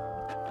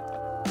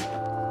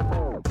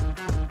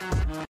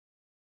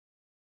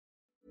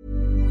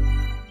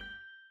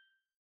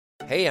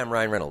 Hey, I'm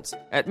Ryan Reynolds.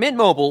 At Mint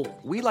Mobile,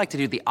 we like to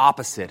do the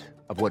opposite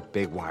of what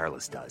Big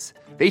Wireless does.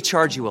 They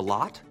charge you a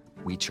lot,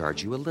 we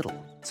charge you a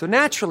little. So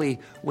naturally,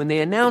 when they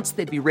announced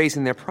they'd be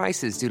raising their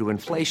prices due to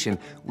inflation,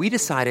 we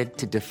decided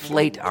to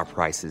deflate our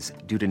prices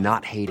due to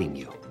not hating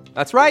you.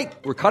 That's right.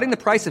 We're cutting the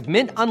price of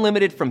Mint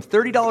Unlimited from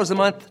 $30 a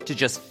month to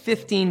just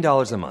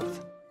 $15 a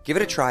month. Give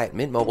it a try at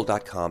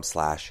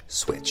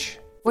mintmobile.com/switch.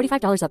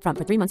 $45 up front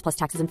for 3 months plus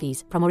taxes and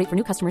fees. Promo rate for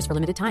new customers for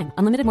limited time.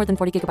 Unlimited more than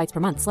 40 gigabytes per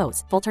month.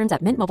 Slows full terms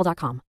at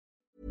mintmobile.com.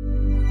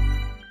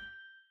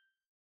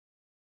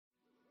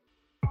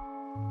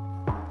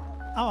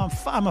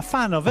 I'm a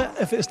fan of it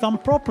if it's done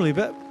properly,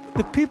 but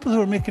the people who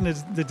are making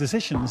the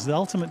decisions, the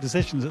ultimate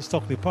decisions at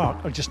Stockley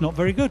Park, are just not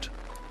very good.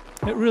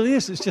 It really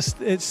is.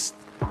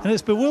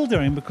 It's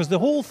bewildering because the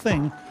whole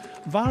thing,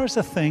 VAR is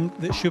a thing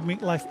that should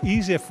make life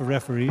easier for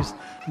referees,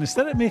 and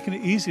instead of making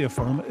it easier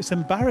for them, it's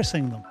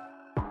embarrassing them.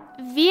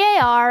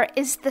 VAR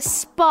is the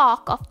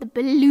spark of the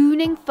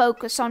ballooning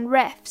focus on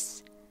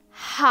refs.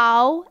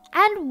 How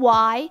and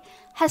why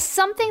has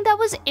something that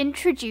was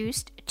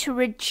introduced to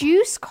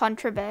reduce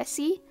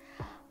controversy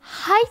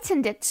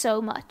heightened it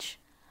so much?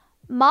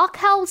 Mark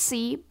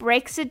Halsey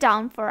breaks it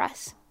down for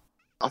us.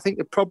 I think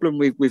the problem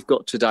we've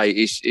got today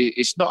is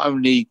it's not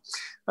only,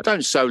 I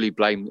don't solely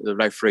blame the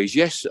referees.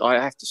 Yes,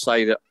 I have to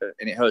say that,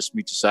 and it hurts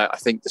me to say it, I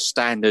think the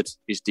standard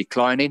is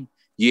declining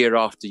year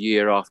after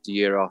year after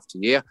year after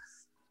year.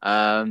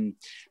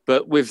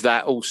 But with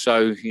that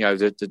also,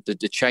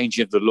 the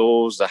changing of the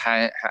laws,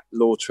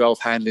 Law 12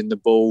 handling the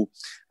ball,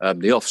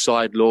 the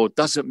offside law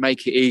doesn't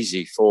make it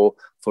easy for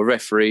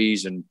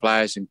referees and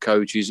players and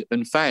coaches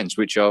and fans,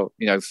 which are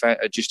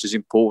just as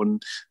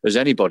important as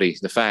anybody,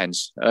 the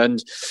fans.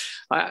 And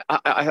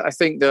I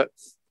think that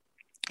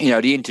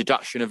the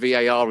introduction of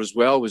VAR as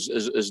well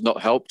has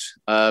not helped.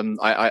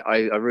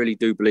 I really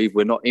do believe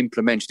we're not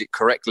implemented it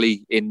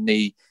correctly in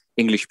the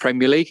English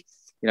Premier League.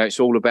 It's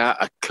all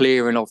about a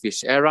clear and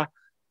obvious error,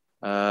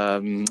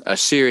 a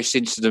serious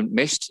incident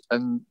missed,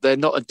 and they're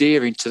not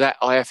adhering to that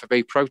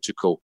IFAB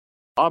protocol.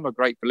 I'm a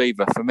great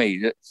believer, for me,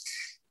 that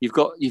you've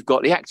got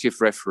the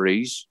active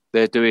referees.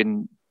 They're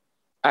doing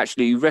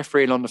actually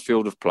refereeing on the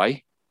field of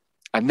play,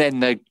 and then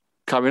they're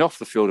coming off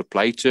the field of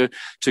play to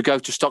go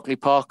to Stockley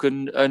Park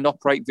and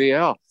operate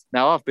VAR.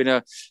 Now, I've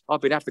been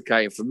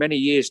advocating for many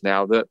years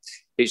now that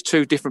it's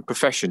two different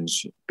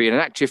professions, being an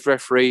active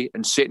referee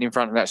and sitting in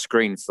front of that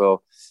screen for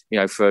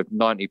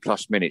 90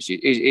 plus minutes.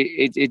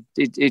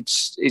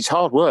 It's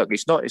hard work.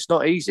 It's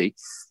not easy,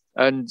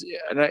 and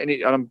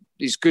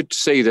it's good to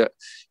see that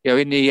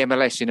in the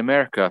MLS in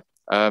America,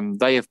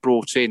 they have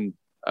brought in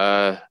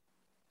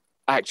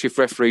active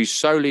referees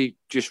solely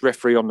just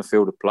referee on the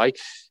field of play,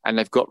 and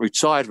they've got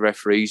retired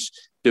referees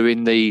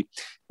doing the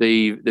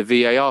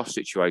VAR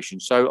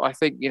situation. So I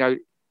think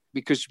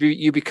because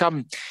you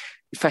become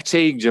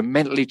fatigued and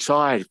mentally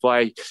tired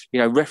by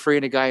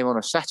refereeing a game on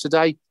a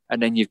Saturday,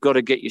 and then you've got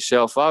to get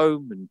yourself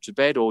home and to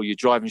bed, or you're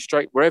driving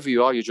straight wherever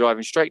you are. You're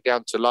driving straight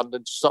down to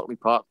London to Stockley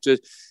Park to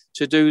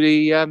do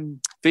the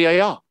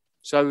VAR.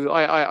 So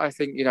I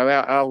think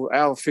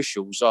our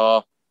officials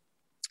are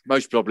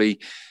most probably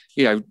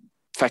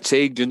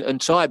fatigued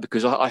and tired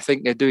because I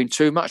think they're doing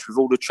too much with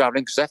all the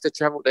travelling, because they have to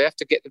travel. They have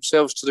to get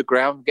themselves to the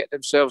ground, get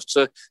themselves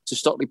to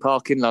Stockley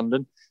Park in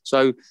London.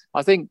 So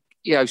I think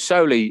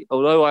solely,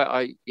 although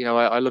I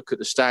look at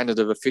the standard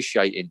of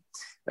officiating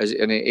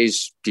and it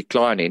is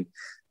declining,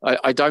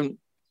 I don't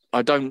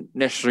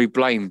necessarily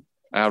blame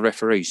our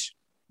referees,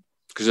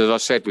 because as I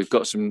said, we've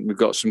got some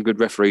good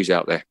referees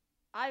out there.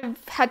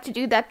 I've had to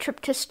do that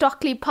trip to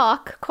Stockley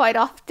Park quite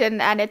often,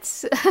 and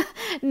it's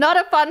not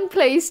a fun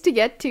place to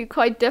get to,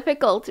 quite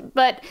difficult.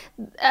 But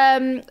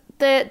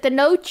the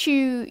note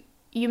you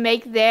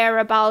make there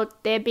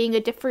about there being a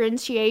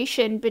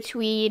differentiation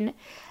between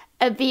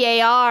a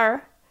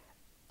VAR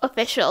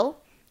official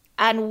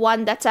and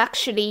one that's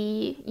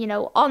actually,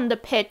 on the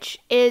pitch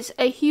is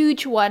a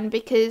huge one,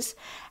 because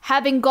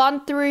having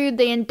gone through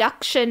the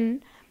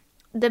induction,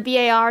 the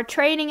VAR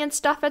training and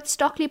stuff at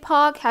Stockley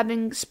Park,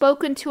 having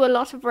spoken to a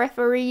lot of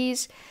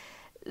referees,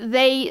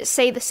 they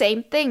say the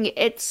same thing.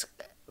 It's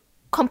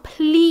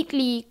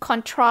completely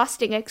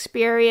contrasting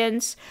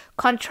experience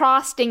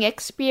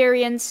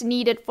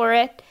needed for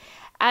it.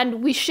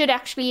 And we should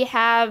actually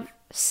have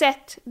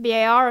set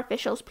VAR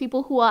officials,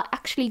 people who are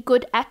actually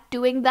good at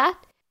doing that.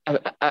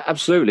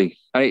 Absolutely.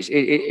 And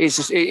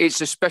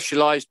it's a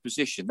specialised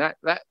position. That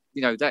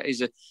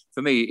is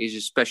for me is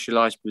a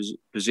specialised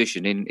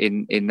position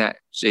in that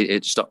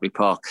at Stockley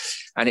Park,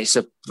 and it's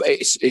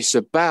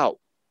about,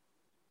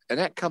 and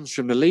that comes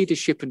from the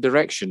leadership and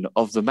direction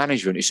of the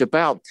management. It's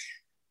about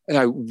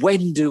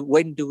when do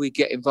we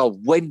get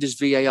involved? When does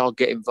VAR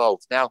get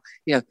involved? Now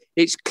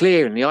it's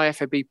clear in the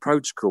IFAB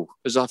protocol,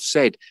 as I've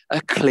said,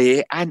 a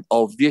clear and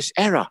obvious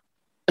error.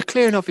 A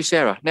clear and obvious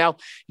error. Now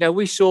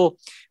we saw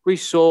there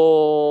was a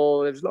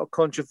lot of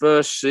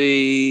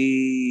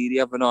controversy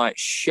the other night.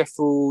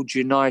 Sheffield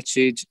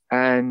United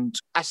and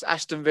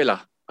Aston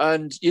Villa,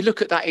 and you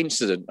look at that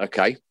incident,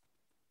 okay?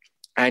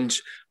 And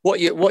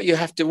what you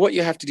have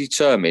to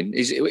determine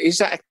is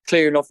that a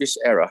clear and obvious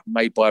error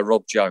made by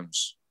Rob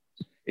Jones?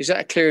 Is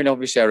that a clear and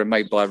obvious error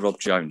made by Rob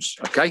Jones?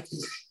 Okay.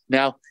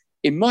 Now,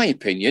 in my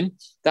opinion,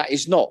 that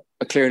is not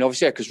a clear and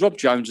obvious error, because Rob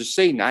Jones has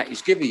seen that.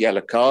 He's given a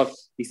yellow card.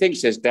 He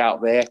thinks there's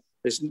doubt there.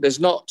 There's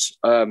not,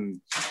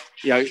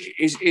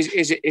 is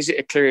it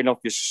a clear and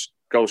obvious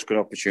goal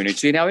scoring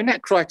opportunity? Now, in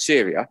that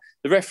criteria,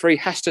 the referee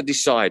has to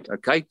decide,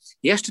 okay?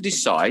 He has to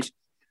decide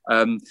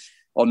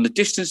on the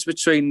distance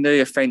between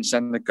the offence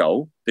and the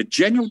goal, the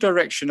general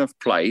direction of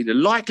play, the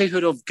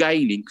likelihood of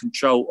gaining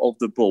control of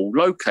the ball,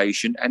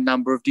 location and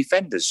number of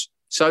defenders.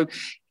 So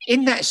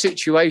in that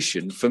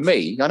situation, for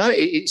me, I know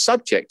it's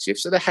subjective,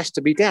 so there has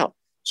to be doubt.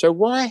 So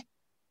why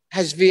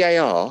has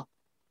VAR,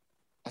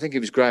 I think it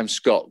was Graham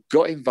Scott,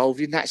 got involved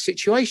in that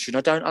situation?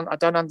 I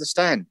don't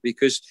understand,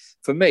 because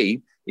for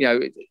me,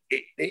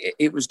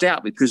 it was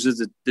doubt because of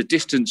the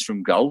distance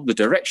from goal, the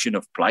direction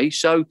of play.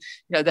 So,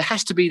 there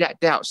has to be that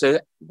doubt. So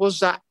was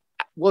that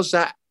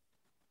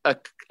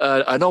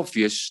an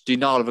obvious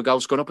denial of a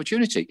goal-scoring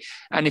opportunity?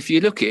 And if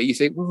you look at it, you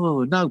think,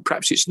 well, no,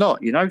 perhaps it's not.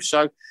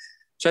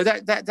 So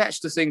that's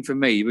the thing for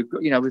me.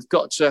 They've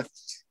got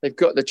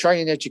the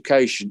training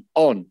education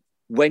on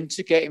when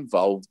to get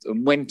involved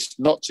and when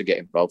not to get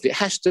involved. It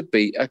has to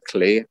be a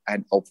clear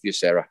and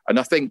obvious error. And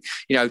I think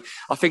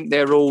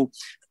they're all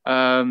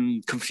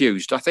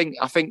confused. I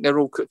think they're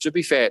all, to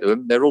be fair to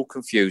them, they're all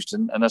confused.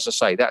 And as I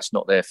say, that's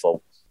not their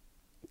fault.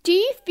 Do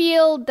you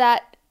feel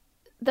that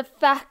the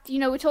fact,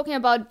 we're talking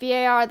about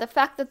VAR, the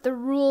fact that the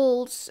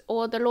rules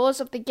or the laws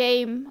of the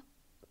game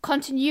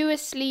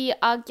continuously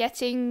are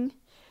getting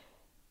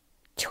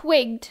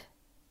twigged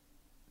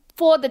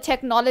for the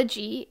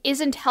technology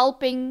isn't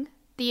helping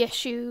the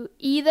issue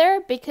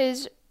either,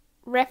 because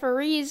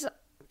referees,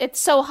 it's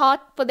so hard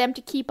for them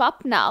to keep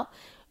up now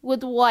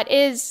with what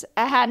is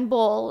a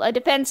handball, a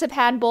defensive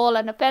handball,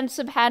 an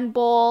offensive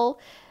handball,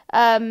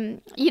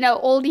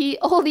 all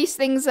these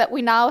things that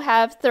we now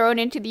have thrown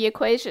into the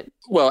equation.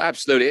 Well,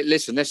 absolutely.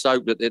 Listen, let's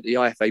hope that the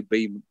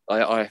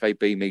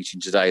IFAB meeting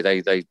today,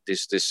 they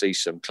see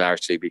some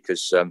clarity,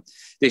 because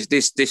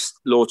this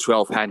Law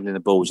 12 handling the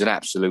ball is an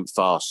absolute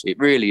farce. It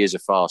really is a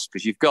farce,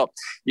 because you've got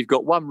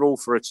one rule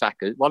for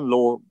attackers, one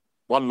law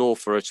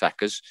for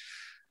attackers,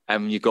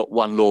 and you've got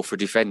one law for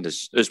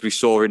defenders, as we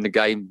saw in the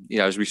game.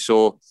 As we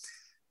saw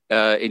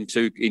in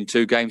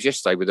two games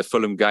yesterday with the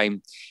Fulham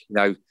game.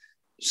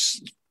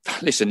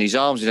 Listen, his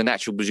arm's in a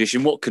natural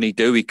position. What can he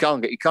do? He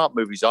can't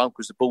move his arm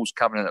because the ball's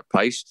coming in at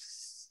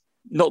pace.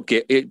 Not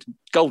get it.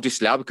 Goal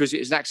disallowed because it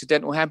is an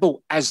accidental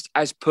handball, as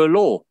per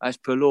law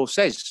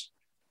says.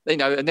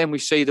 And then we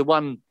see the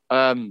one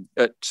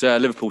at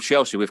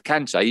Liverpool-Chelsea with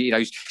Kante.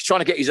 He's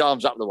trying to get his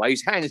arms up the way.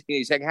 His hands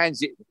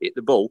hit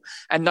the ball,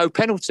 and no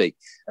penalty.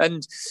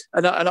 And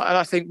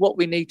I think what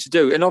we need to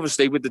do, and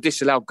obviously with the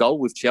disallowed goal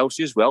with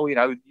Chelsea as well,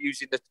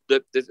 using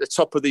the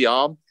top of the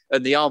arm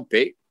and the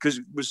armpit,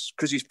 because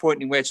he's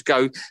pointing where to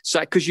go,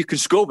 so because you can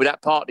score with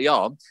that part of the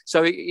arm,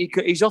 so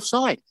he's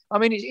offside. I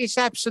mean, it's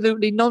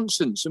absolutely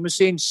nonsense, and we're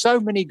seeing so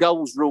many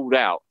goals ruled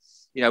out.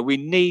 They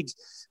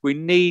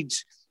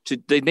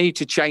need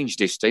to change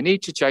this. They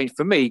need to change.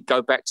 For me,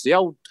 go back to the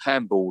old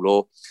handball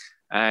law,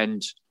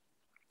 and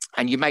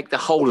you make the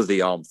whole of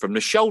the arm from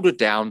the shoulder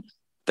down.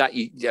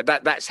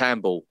 That's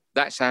handball.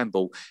 That's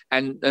handball.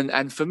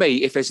 And for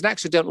me, if there's an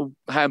accidental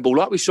handball,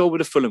 like we saw with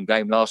the Fulham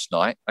game last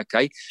night,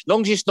 okay, as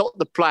long as it's not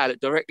the player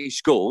that directly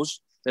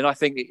scores, then I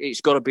think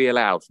it's got to be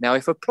allowed. Now,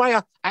 if a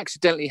player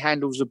accidentally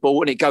handles the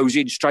ball and it goes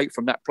in straight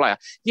from that player,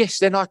 yes,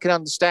 then I can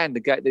understand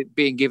the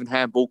being given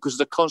handball, because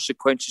the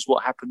consequences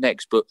what happened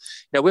next. But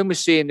when we're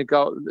seeing the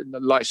goal, the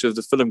likes of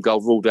the Fulham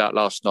goal ruled out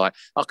last night,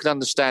 I can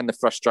understand the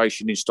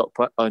frustration in Scott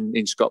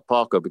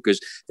Parker, because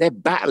they're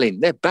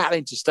battling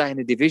to stay in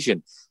the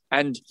division.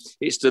 And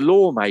it's the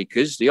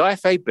lawmakers, the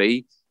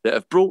IFAB, that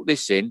have brought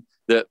this in,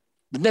 that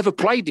never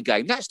played the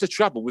game. That's the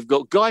trouble. We've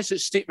got guys that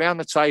sit around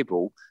the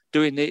table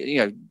doing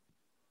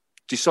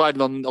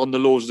deciding on the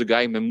laws of the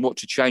game and what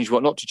to change,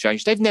 what not to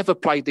change. They've never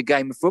played the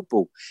game of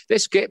football.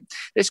 Let's get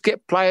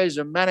players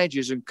and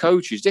managers and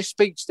coaches. Let's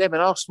speak to them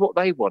and ask what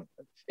they want.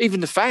 Even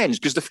the fans,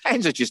 because the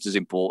fans are just as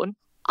important.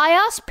 I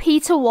asked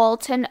Peter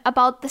Walton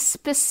about the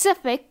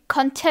specific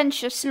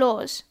contentious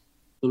laws.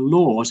 The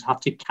laws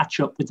have to catch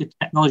up with the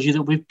technology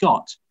that we've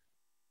got.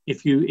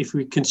 If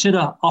we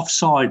consider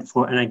offside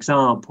for an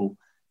example,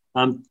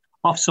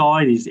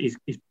 offside is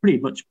pretty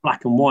much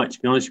black and white, to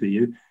be honest with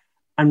you.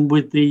 And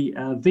with the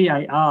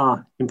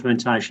VAR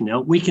implementation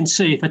now, we can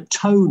see if a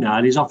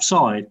toenail is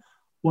offside.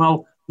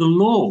 Well, the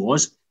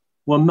laws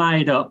were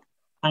made up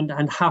and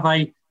have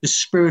the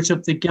spirit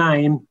of the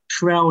game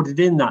shrouded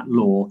in that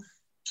law.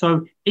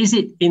 So is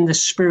it in the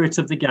spirit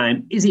of the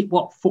game? Is it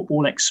what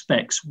football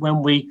expects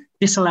when we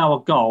disallow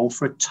a goal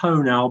for a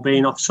toenail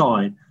being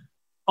offside?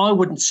 I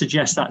wouldn't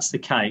suggest that's the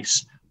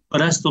case.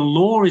 But as the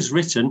law is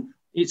written,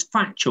 it's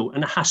factual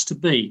and it has to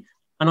be.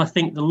 And I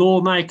think the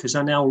lawmakers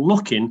are now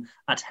looking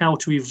at how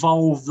to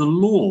evolve the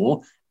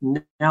law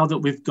now that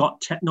we've got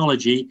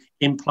technology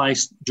in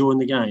place during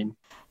the game.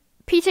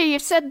 Peter,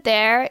 you've said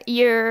there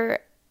you're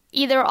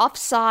either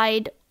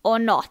offside or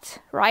not,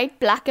 right?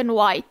 Black and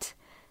white.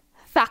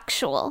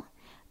 Factual.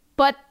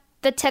 But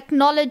the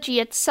technology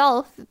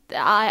itself,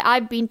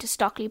 I've been to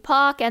Stockley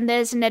Park, and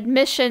there's an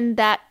admission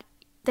that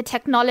the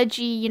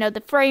technology,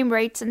 the frame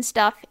rates and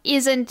stuff,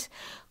 isn't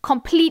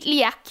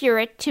completely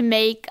accurate to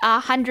make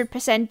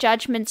 100%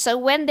 judgment. So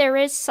when there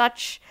is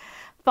such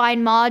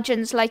fine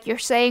margins, like you're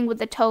saying with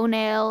the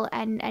toenail,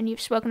 and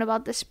you've spoken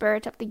about the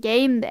spirit of the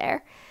game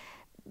there,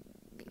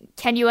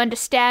 Can you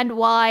understand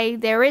why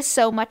there is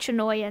so much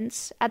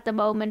annoyance at the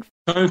moment?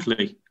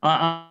 Totally.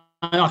 I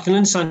can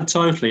understand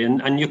totally,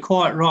 and you're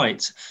quite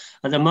right.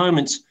 At the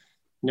moment,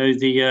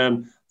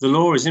 the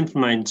law is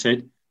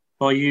implemented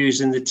by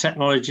using the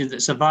technology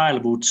that's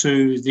available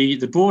to the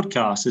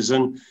broadcasters,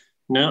 and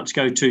not to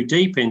go too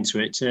deep into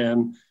it,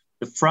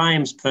 the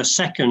frames per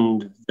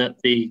second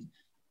that the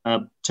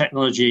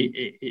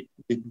technology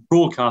the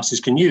broadcasters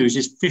can use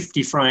is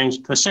 50 frames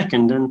per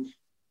second, and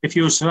if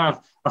you also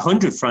have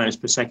 100 frames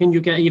per second, you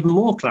get even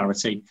more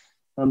clarity.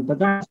 But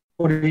that's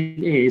what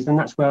it is, and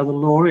that's where the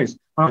law is.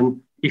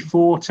 And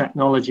before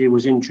technology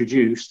was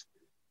introduced,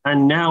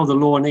 and now the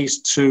law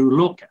needs to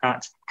look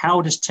at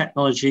how does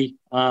technology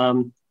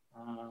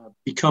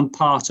become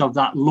part of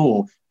that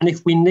law. And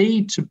if we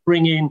need to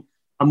bring in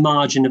a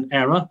margin of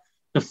error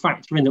to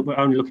factor in that we're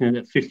only looking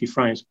at 50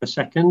 frames per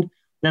second,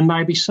 then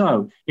maybe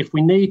so. If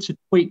we need to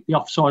tweak the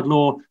offside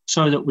law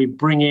so that we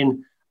bring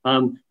in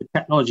the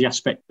technology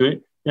aspect to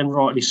it, then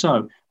rightly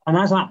so. And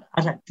as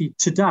actually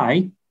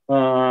today,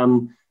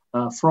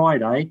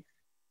 Friday,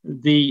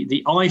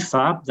 the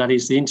IFAB, that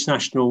is the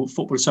International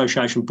Football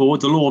Association Board,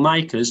 the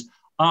lawmakers,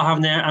 are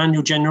having their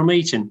annual general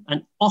meeting.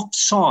 And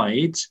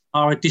offsides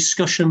are a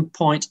discussion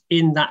point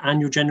in that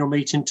annual general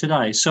meeting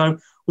today. So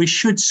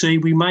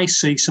we may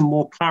see some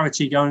more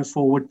clarity going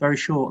forward very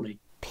shortly.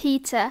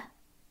 Peter,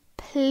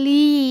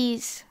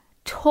 please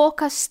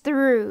talk us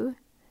through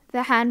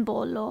the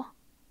handball law.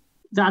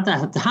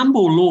 The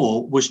handball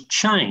law was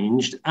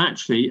changed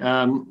actually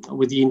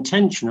with the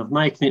intention of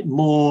making it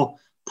more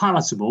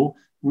palatable,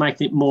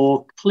 making it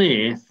more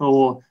clear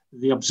for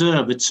the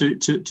observer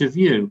to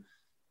view.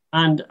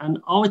 And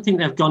I would think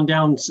they've gone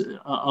down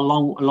a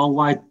long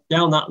way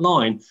down that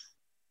line.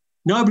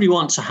 Nobody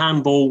wants a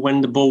handball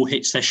when the ball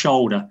hits their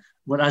shoulder,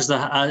 but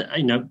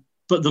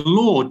but the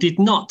law did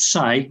not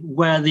say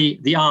where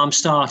the arm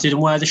started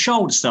and where the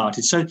shoulder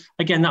started. So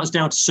again, that was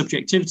down to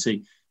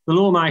subjectivity. The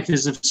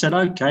lawmakers have said,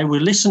 okay,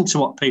 we'll listen to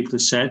what people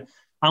have said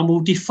and we'll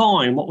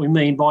define what we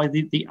mean by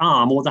the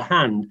arm or the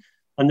hand.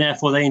 And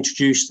therefore they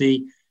introduced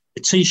the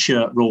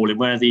T-shirt ruling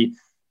where the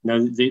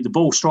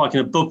ball striking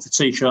above the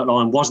T-shirt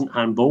line wasn't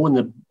handball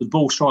and the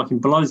ball striking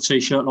below the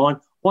T-shirt line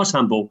was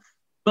handball.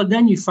 But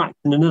then you factor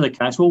in another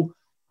case, well,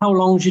 how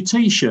long is your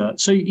T-shirt?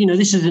 So,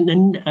 this is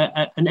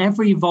an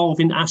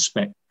ever-evolving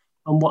aspect.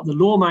 And what the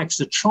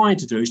lawmakers are trying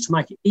to do is to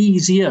make it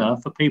easier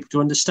for people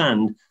to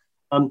understand.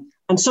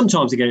 And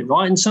sometimes they get it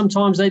right and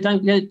sometimes they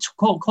don't get it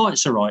quite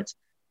so right.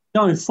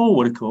 Going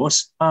forward, of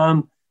course,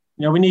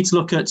 we need to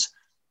look at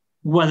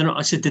whether or not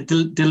I said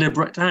the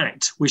deliberate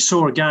act. We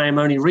saw a game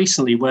only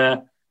recently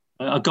where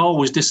a goal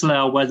was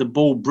disallowed where the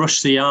ball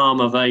brushed the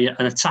arm of an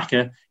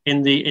attacker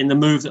in the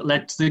move that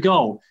led to the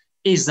goal.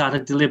 Is that a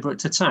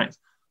deliberate attack?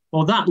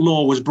 Well, that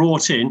law was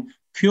brought in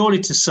purely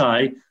to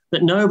say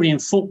that nobody in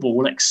football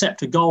will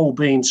accept a goal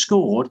being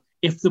scored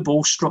if the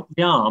ball struck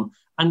the arm.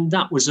 And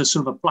that was a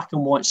sort of a black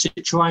and white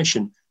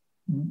situation.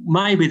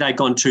 Maybe they've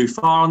gone too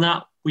far on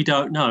that. We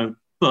don't know.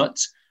 But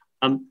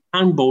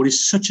handball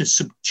is such a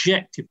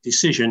subjective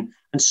decision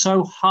and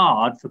so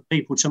hard for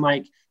people to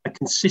make a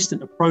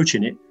consistent approach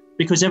in it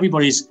because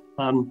everybody's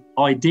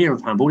idea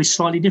of handball is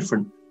slightly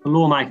different. The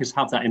lawmakers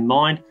have that in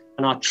mind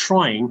and are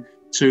trying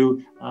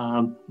to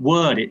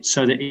word it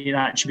so that it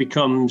actually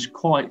becomes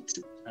quite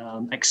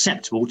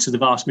acceptable to the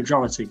vast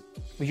majority.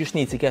 We just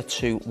need to get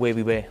to where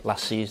we were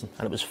last season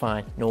and it was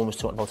fine. No one was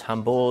talking about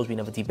handballs, we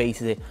never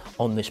debated it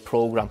on this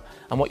programme.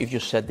 And what you've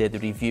just said there,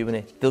 they'll review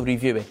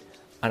it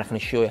and I can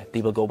assure you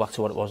they will go back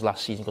to what it was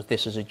last season because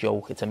this is a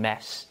joke, it's a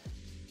mess.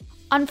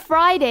 On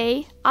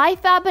Friday,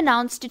 IFAB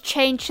announced a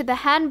change to the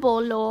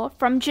handball law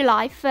from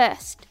July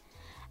 1st.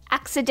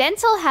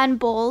 Accidental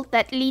handball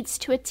that leads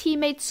to a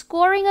teammate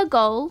scoring a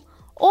goal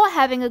or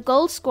having a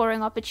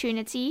goal-scoring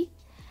opportunity,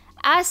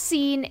 as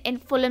seen in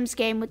Fulham's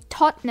game with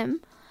Tottenham,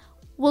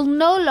 will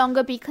no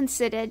longer be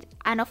considered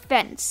an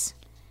offence.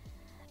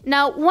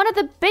 Now, one of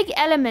the big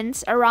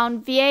elements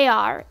around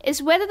VAR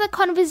is whether the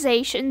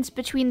conversations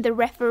between the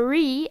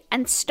referee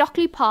and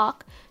Stockley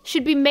Park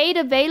should be made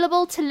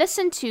available to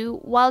listen to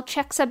while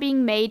checks are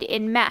being made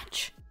in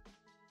match.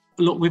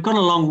 Look, we've gone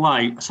a long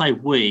way.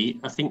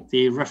 I think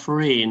the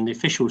referee and the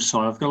official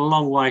side have got a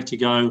long way to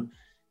go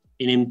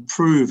in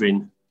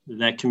improving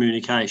their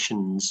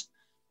communications.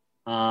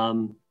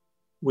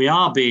 We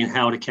are being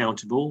held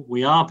accountable.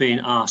 We are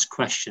being asked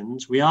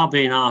questions. We are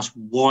being asked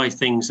why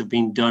things have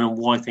been done and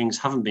why things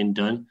haven't been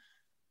done.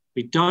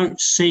 We don't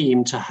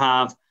seem to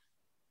have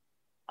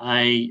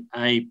a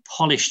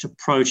polished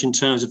approach in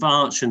terms of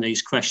answering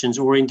these questions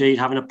or indeed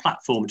having a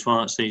platform to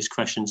answer these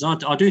questions.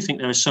 I do think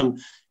there are some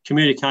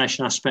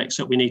communication aspects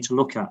that we need to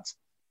look at.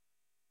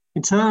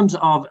 In terms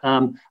of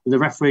the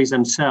referees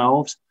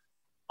themselves,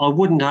 I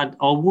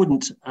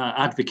wouldn't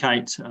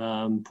advocate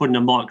putting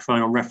a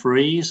microphone on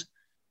referees.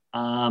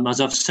 As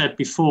I've said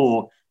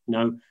before,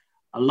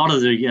 a lot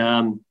of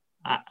the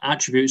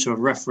attributes of a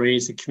referee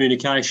is the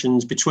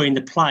communications between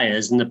the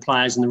players and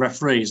the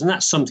referees. And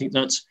that's something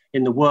that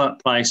in the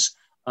workplace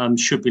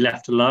should be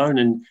left alone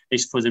and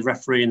is for the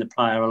referee and the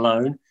player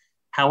alone.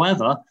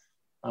 However,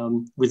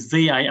 with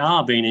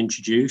VAR being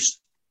introduced,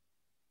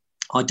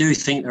 I do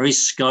think there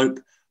is scope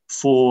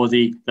for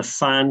the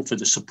fan, for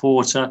the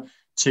supporter,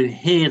 to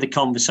hear the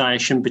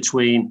conversation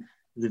between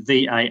the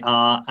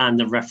VAR and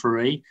the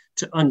referee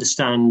to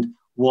understand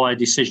why a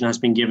decision has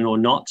been given or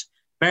not.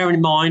 Bear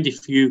in mind,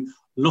 if you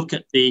look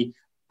at the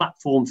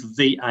platform for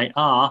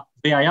VAR,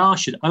 VAR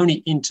should only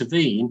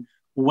intervene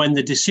when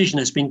the decision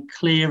has been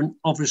clear and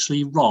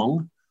obviously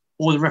wrong,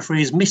 or the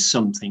referee has missed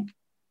something.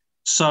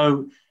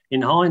 So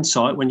in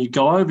hindsight, when you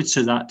go over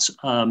to that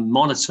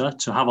monitor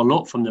to have a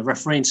look from the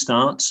refereeing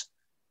stance,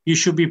 you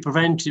should be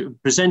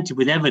presented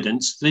with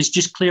evidence that is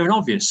just clear and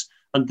obvious.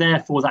 And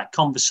therefore, that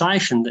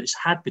conversation that is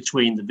had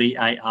between the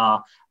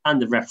VAR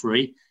and the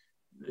referee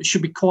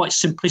should be quite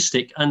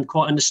simplistic and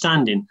quite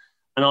understanding.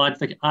 And I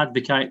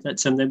advocate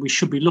that we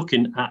should be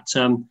looking at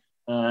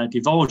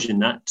divulging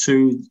that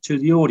to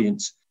the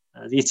audience.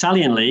 The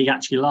Italian League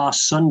actually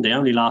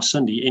only last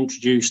Sunday,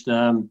 introduced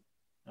a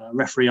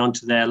referee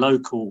onto their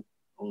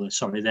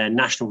their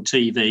national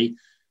TV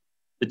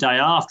the day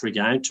after a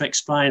game to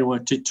explain or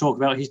to talk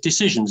about his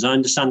decisions. I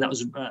understand that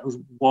was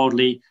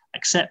widely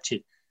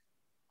accepted.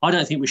 I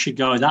don't think we should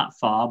go that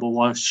far, but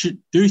what I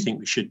do think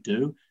we should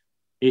do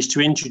is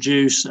to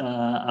introduce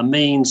a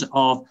means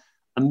of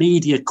a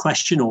media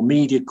question or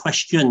media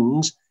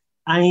questions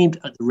aimed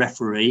at the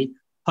referee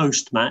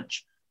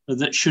post-match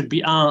that should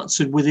be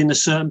answered within a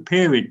certain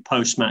period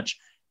post-match,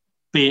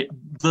 be it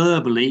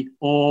verbally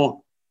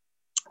or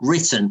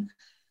written.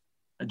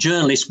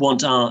 Journalists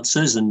want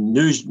answers, and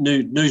news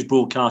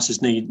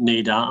broadcasters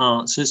need our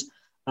answers.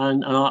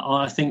 And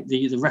I think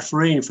the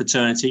refereeing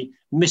fraternity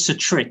miss a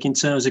trick in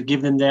terms of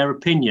giving their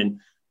opinion.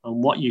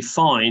 And what you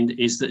find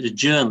is that the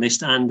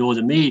journalist and or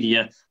the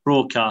media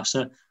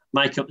broadcaster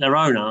make up their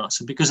own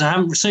answer because they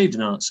haven't received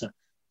an answer.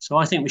 So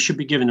I think we should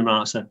be giving them an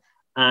answer.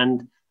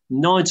 And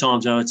 9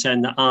 times out of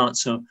 10, the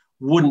answer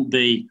wouldn't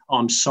be,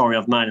 I'm sorry,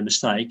 I've made a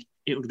mistake.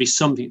 It would be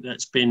something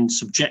that's been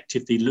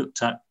subjectively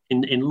looked at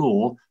in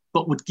law,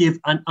 but would give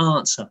an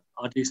answer.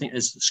 I do think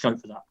there's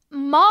scope for that.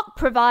 Mark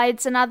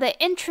provides another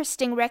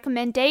interesting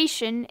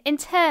recommendation in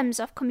terms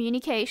of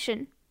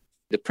communication.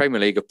 The Premier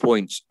League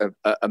appoints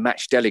a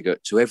match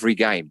delegate to every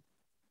game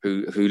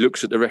who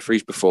looks at the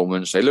referee's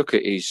performance. They look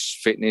at his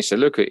fitness, they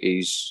look at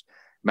his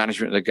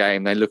management of the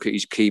game, they look at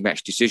his key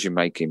match decision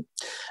making.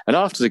 And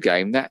after the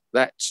game, that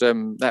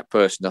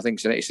person, I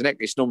think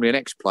it's normally an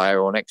ex-player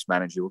or an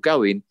ex-manager, will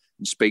go in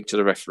and speak to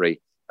the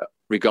referee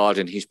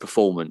regarding his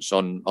performance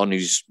on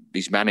his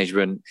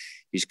management,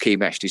 his key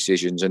match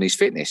decisions and his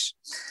fitness.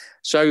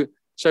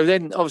 So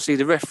then obviously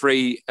the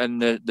referee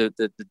and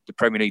the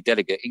Premier League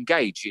delegate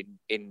engage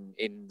in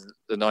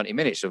the 90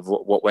 minutes of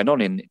what went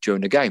on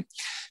during the game.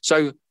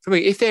 So for me,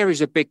 if there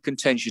is a big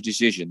contentious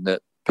decision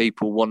that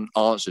people want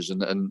answers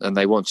and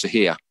they want to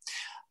hear,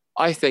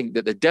 I think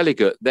that the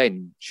delegate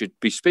then should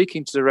be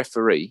speaking to the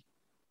referee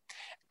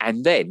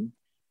and then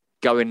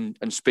going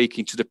and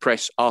speaking to the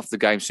press after the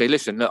game, say,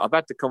 listen, look, I've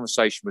had the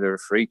conversation with the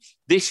referee.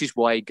 This is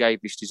why he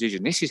gave this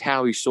decision. This is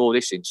how he saw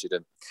this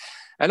incident.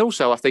 And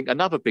also, I think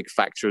another big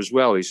factor as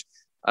well is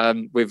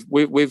with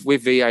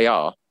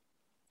VAR,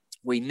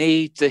 we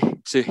need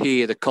to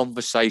hear the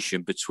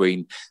conversation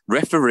between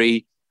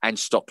referee and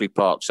Stockley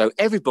Park. So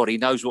everybody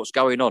knows what's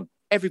going on.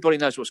 Everybody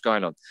knows what's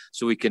going on.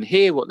 So we can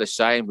hear what they're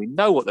saying. We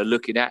know what they're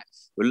looking at.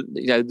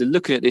 They're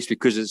looking at this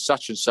because of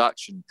such and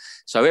such. And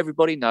so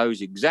everybody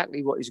knows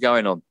exactly what is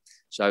going on.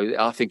 So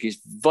I think it's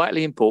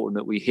vitally important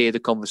that we hear the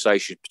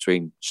conversation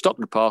between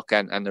Stockley Park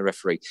and the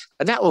referee.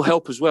 And that will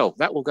help as well.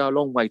 That will go a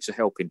long way to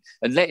helping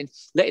and letting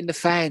the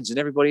fans and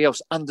everybody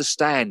else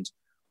understand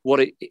what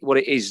it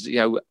is,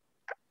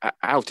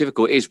 how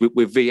difficult it is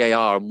with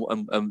VAR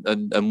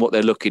and what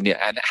they're looking at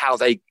and how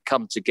they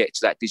come to get to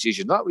that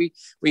decision. Like we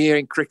hear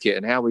in cricket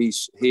and how we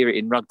hear it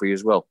in rugby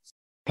as well.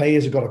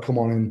 Players have got to come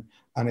on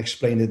and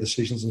explain their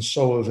decisions, and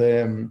so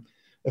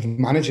have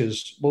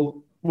managers.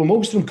 Well,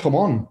 most of them come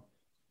on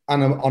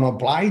and are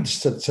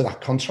obliged to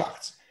that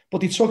contract.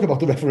 But they talk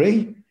about the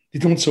referee. They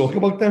don't talk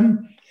about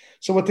them.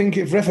 So I think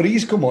if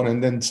referees come on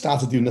and then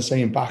started doing the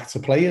same back to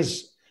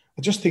players,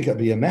 I just think it'd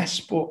be a mess.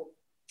 But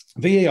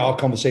VAR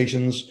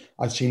conversations,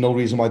 I see no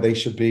reason why they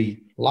should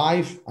be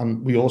live,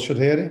 and we all should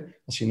hear it.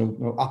 I see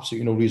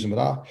absolutely no reason for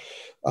that.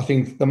 I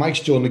think the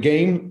mics during the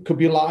game could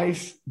be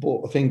live,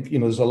 but I think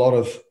there's a lot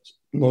of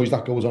noise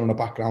that goes on in the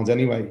background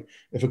anyway.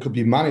 If it could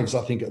be managed,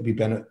 I think it would be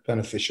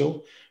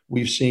beneficial.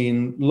 We've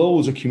seen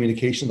loads of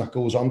communication that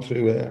goes on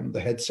through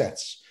the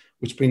headsets,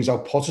 which brings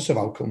out positive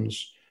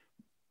outcomes.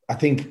 I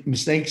think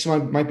mistakes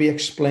might be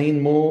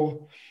explained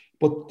more,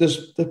 but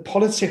there's the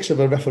politics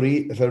of a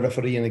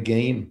referee in a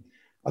game.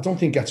 I don't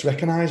think gets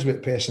recognised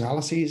with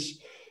personalities.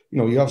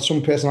 You have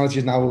some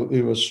personalities now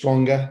who are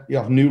stronger. You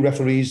have new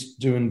referees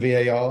doing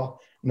VAR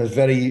and a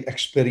very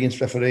experienced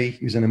referee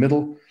who's in the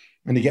middle.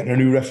 And you're getting a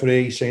new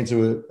referee saying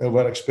to a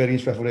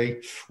well-experienced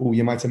referee, oh,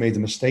 you might have made a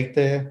mistake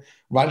there.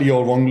 Rightly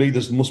or wrongly,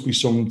 there must be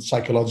some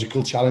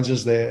psychological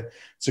challenges there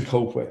to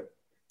cope with.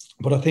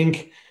 But I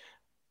think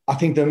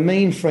the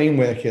main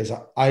framework is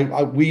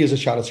we as a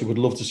charity would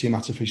love to see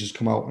match officials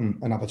come out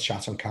and have a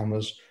chat on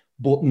cameras,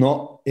 but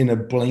not in a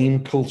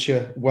blame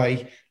culture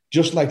way.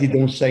 Just like they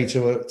don't say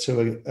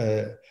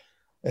to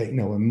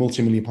a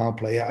multi-million-pound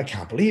player, I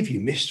can't believe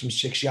you missed from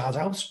 6 yards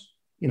out.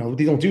 They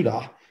don't do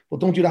that. But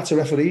don't do that to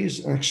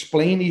referees, and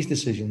explain these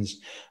decisions.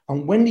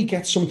 And when they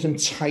get something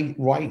tight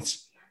right,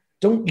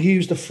 don't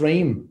use the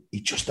frame,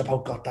 he just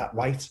about got that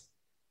right.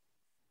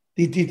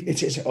 He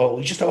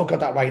just about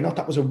got that right. Not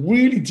that was a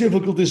really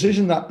difficult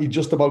decision that he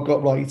just about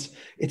got right.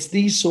 It's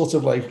these sorts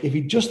of if he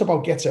just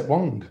about gets it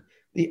wrong,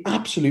 they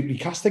absolutely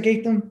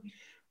castigate them.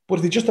 But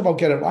if they just about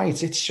get it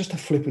right, it's just a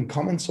flippant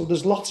comment. So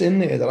there's lots in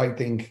there that I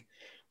think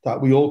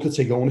that we all could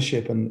take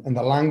ownership, and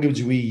the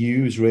language we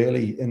use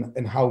really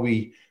in how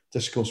we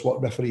discuss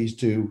what referees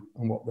do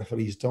and what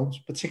referees don't,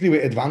 particularly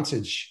with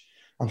advantage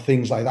and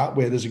things like that,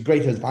 where there's a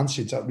great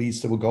advantage that leads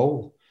to a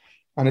goal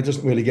and it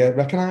doesn't really get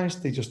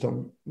recognised. They just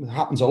don't. It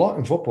happens a lot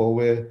in football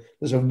where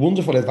there's a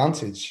wonderful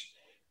advantage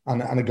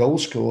and a goal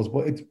scored,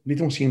 but they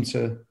don't seem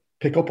to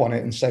pick up on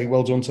it and say,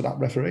 well done to that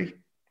referee.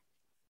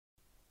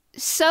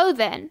 So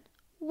then,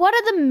 what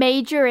are the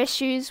major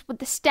issues with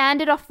the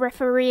standard of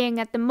refereeing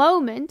at the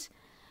moment,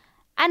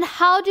 and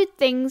how do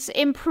things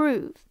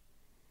improve?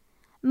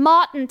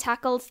 Martin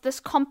tackles this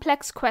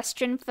complex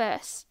question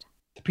first.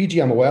 The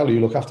PGMOL,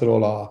 who look after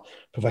all our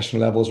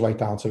professional levels right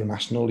down to the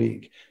National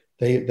League,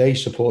 they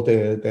support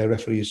their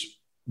referees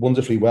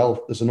wonderfully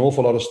well. There's an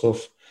awful lot of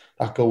stuff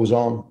that goes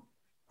on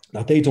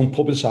that they don't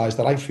publicise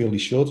that I feel they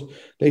should.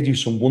 They do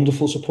some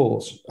wonderful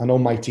support. I know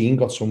Mike Dean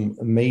got some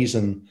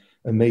amazing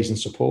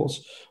support.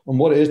 And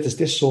what it is, there's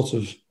this sort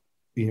of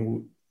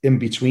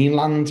in-between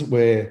land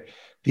where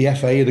the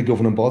FA are the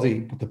governing body,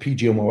 but the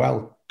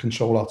PGMOL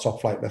control our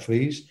top flight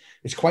referees.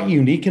 It's quite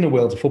unique in the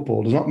world of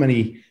football. There's not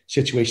many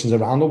situations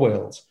around the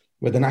world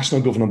where the national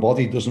governing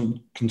body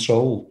doesn't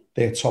control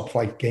their top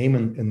flight game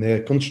in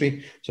their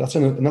country. So that's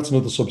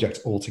another subject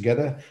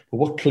altogether. But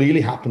what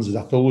clearly happens is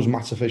that those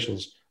match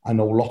officials, I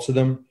know lots of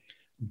them,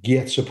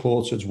 get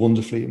supported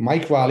wonderfully.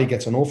 Mike Riley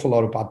gets an awful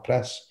lot of bad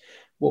press.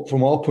 But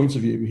from our point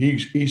of view,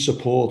 he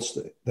supports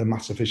the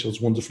match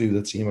officials wonderfully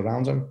with the team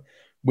around him.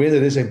 Where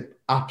there is an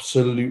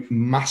absolute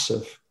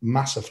massive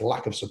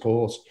lack of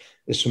support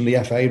is from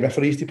the FA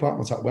referees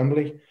department at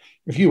Wembley.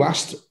 If you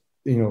asked,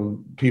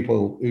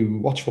 people who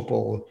watch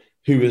football,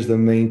 who is the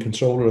main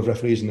controller of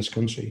referees in this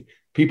country,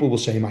 people will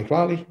say Mike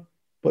Riley,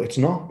 but it's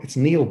not. It's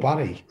Neil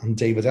Barry and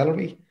David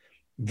Ellery.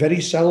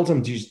 Very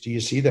seldom do you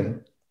see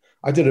them.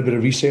 I did a bit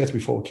of research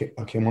before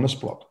I came on this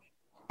blog.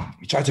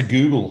 You try to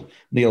Google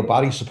Neil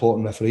Barry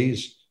supporting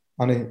referees,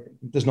 and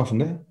there's nothing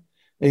there.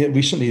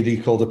 Recently, they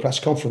called a press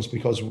conference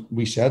because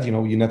we said,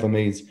 you never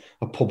made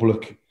a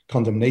public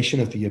condemnation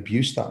of the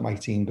abuse that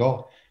Mike Dean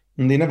got.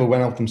 And they never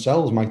went out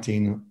themselves, Mike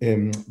Dean,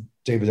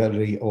 David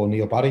Ellery or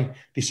Neil Barry.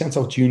 They sent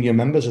out junior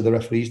members of the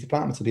referees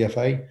department to the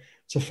FA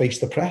to face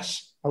the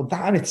press. Now,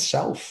 that in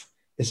itself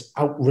is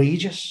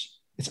outrageous.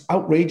 It's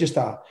outrageous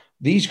that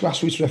these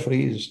grassroots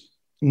referees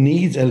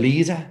need a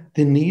leader.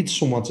 They need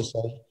someone to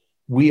say,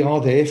 we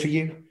are there for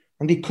you.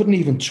 And they couldn't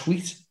even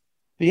tweet.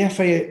 The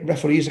FA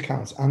referees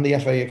account and the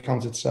FA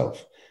account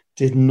itself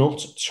did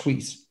not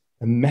tweet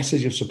a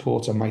message of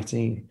support to Mike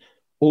Dean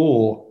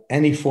or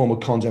any form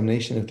of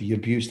condemnation of the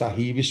abuse that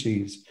he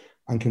receives,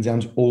 and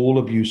condemns all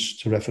abuse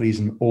to referees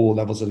in all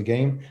levels of the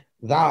game.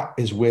 That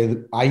is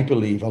where I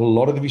believe a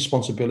lot of the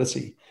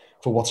responsibility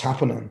for what's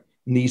happening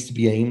needs to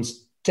be aimed,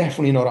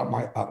 definitely not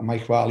at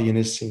Mike Riley and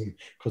his team,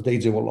 because they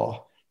do a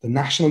lot. The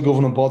national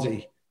governing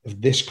body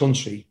of this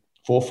country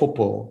for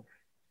football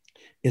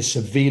is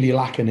severely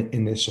lacking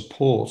in their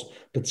support,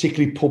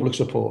 particularly public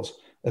support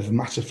of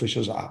match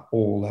officials at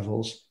all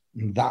levels.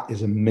 And that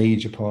is a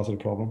major part of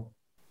the problem.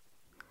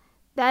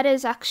 That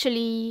is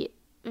actually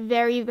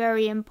very,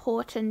 very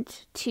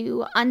important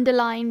to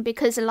underline,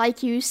 because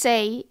like you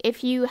say,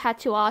 if you had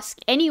to ask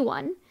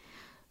anyone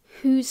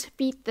whose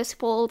feet this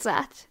falls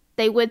at,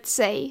 they would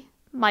say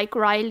Mike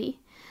Riley.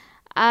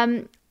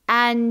 And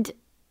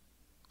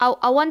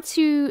I want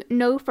to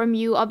know from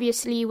you,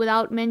 obviously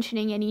without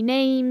mentioning any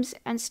names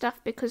and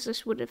stuff, because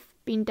this would have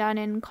been done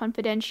in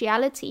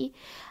confidentiality,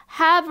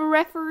 have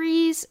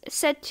referees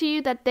said to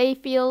you that they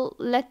feel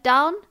let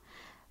down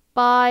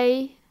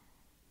by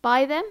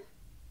them?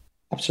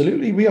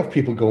 Absolutely. We have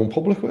people going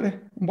public with it.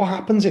 What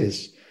happens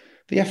is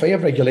the FA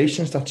have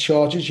regulations that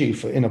charges you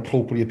for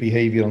inappropriate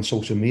behaviour on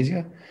social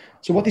media.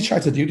 So what they try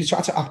to do, they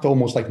try to act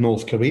almost like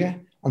North Korea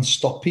and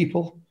stop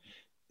people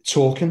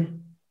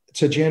talking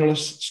to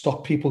journalists,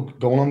 stop people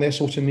going on their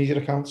social media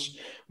accounts.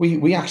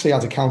 We actually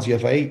had a county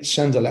FA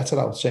send a letter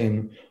out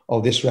saying,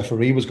 this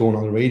referee was going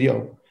on the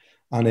radio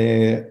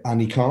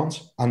and he can't.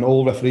 And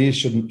all referees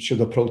should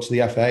approach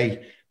the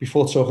FA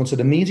before talking to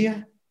the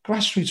media.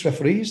 Grassroots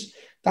referees.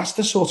 That's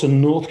the sort of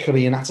North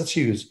Korean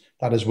attitude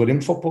that is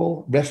within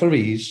football.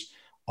 Referees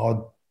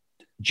are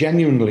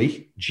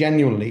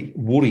genuinely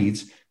worried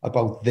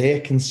about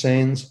their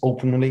concerns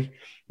openly,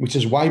 which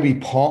is why we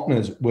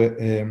partnered with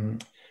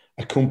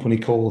a company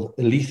called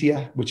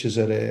Alethea, which is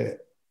a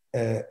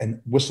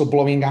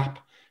whistleblowing app.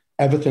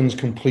 Everything's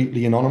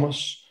completely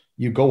anonymous.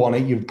 You go on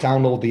it, you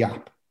download the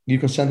app, you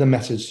can send a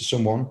message to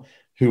someone,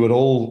 who are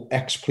all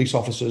ex-police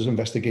officers,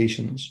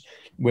 investigations,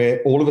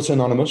 where all of it's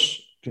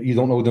anonymous. You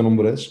don't know what the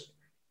number is.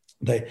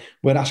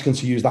 We're asking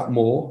to use that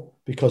more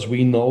because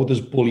we know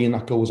there's bullying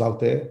that goes out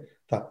there,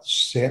 that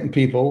certain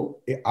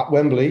people at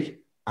Wembley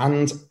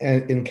and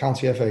in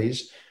county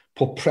FAs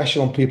put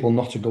pressure on people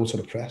not to go to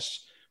the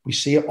press. We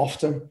see it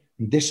often.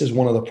 And this is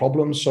one of the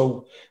problems.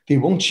 So they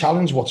won't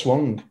challenge what's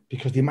wrong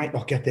because they might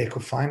not get their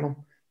cup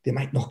final. They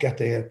might not get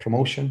their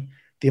promotion.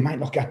 They might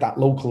not get that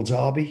local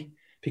derby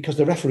because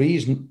the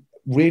referees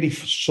really,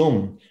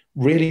 some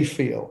really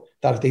feel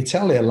that if they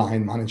tell their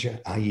line manager,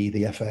 i.e.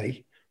 the FA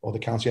or the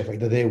county FA,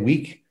 that they're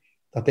weak,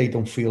 that they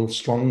don't feel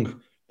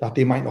strong, that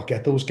they might not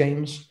get those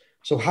games.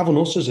 So having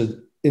us as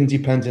an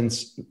independent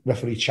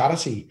referee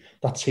charity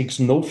that takes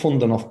no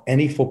funding off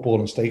any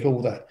footballing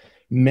stakeholder,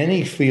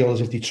 many feel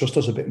as if they trust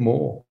us a bit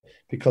more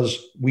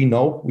because we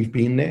know we've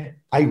been there.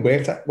 I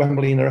worked at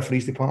Wembley in the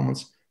referees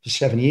department for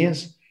 7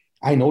 years.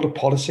 I know the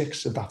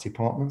politics of that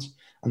department,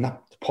 and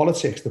that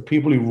politics, the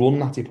people who run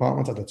that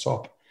department at the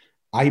top,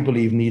 I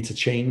believe need to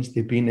change.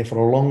 They've been there for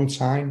a long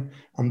time,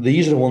 and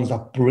these are the ones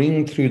that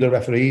bring through the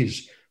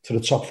referees to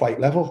the top flight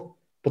level.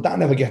 But that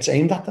never gets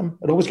aimed at them.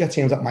 It always gets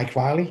aimed at Mike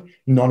Riley.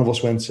 None of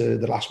us went to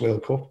the last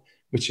World Cup,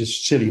 which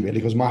is silly, really,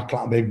 because Mark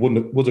Clattenburg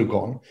would have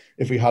gone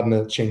if we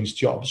hadn't changed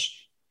jobs.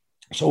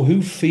 So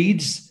who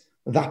feeds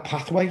that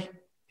pathway?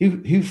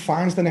 Who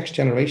finds the next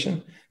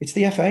generation? It's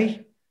the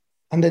FA.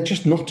 And they're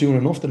just not doing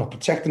enough. They're not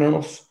protecting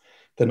enough.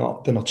 They're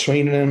not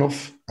training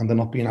enough, and they're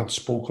not being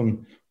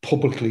outspoken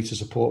publicly to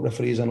support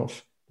referees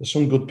enough. There's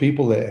some good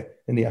people there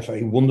in the FA,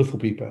 wonderful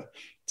people.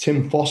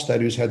 Tim Foster,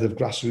 who's head of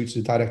grassroots,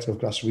 the director of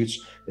grassroots,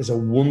 is a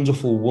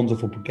wonderful,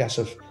 wonderful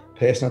progressive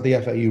person at the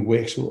FA who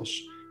works with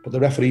us. But the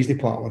referees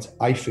department,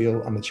 I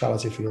feel, and the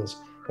charity feels,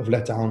 have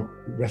let down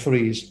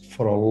referees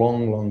for a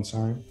long, long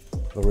time.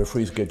 The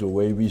referees get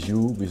away with you,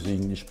 with the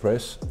English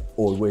press,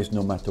 always,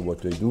 no matter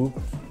what they do.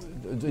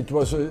 It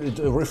was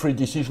a referee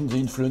decision that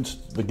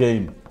influenced the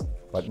game,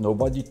 but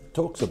nobody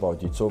talks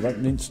about it, so that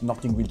means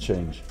nothing will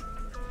change.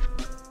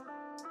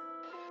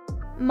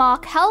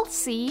 Mark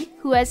Halsey,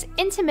 who has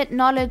intimate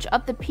knowledge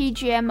of the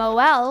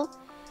PGMOL,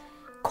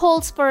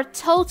 calls for a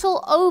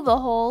total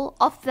overhaul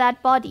of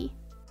that body.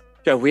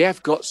 Yeah, we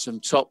have got some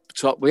top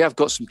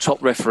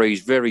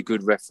referees, very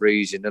good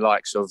referees in the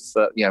likes of,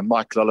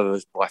 Michael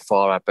Oliver's by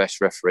far our best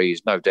referee,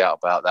 no doubt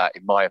about that,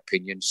 in my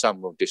opinion.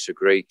 Some will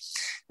disagree.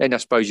 Then I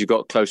suppose you've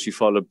got closely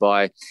followed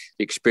by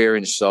the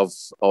experience of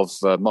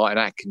Martin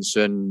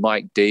Atkinson,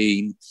 Mike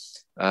Dean,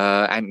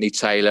 Anthony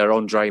Taylor,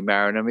 Andre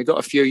Marin, and we've got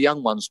a few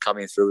young ones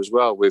coming through as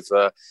well with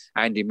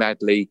Andy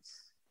Madley,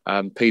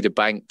 Peter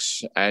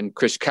Banks and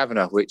Chris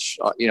Kavanagh, which,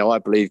 I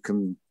believe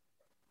can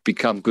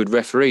become good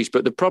referees.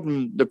 But the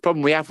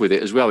problem we have with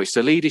it as well, it's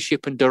the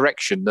leadership and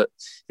direction that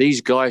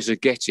these guys are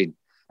getting.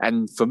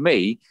 And for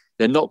me,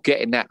 they're not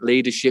getting that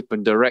leadership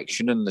and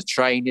direction and the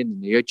training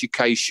and the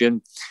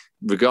education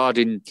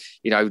regarding,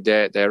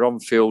 their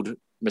on-field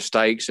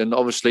mistakes, and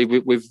obviously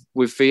with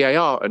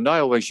VAR. And I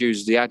always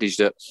use the adage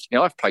that,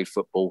 I've played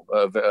football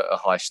at a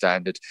high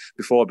standard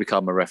before I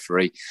become a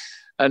referee.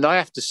 And I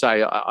have to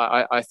say,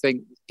 I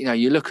think,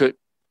 you look at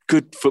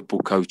good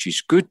football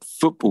coaches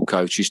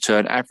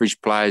turn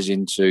average players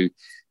into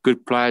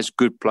good players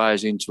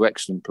into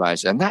excellent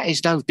players. And that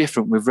is no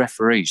different with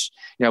referees.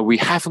 We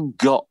haven't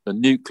got the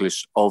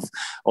nucleus of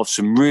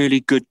some really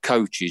good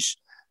coaches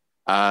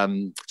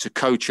to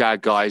coach our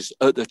guys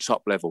at the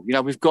top level.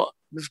 We've got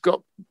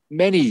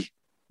many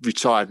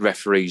retired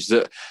referees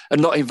that are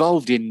not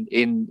involved in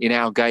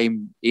our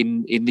game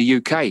in the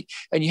UK,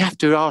 and you have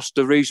to ask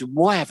the reason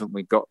why haven't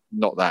we got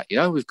not that.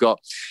 We've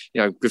got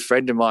a good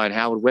friend of mine,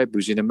 Howard Webb,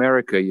 who's in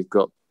America. You've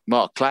got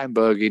Mark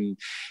Clattenburg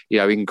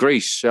in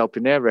Greece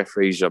helping their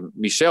referees.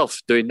 Myself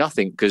doing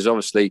nothing because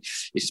obviously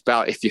it's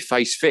about if your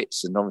face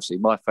fits, and obviously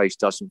my face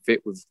doesn't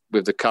fit with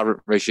the current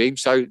regime.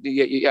 So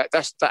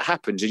that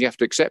happens, and you have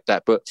to accept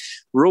that. But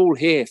we're all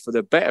here for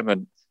the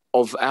betterment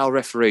of our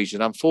referees,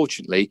 and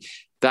unfortunately,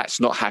 that's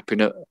not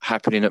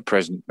happening at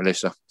present,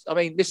 Melissa. I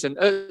mean, listen,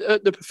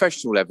 at the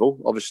professional level,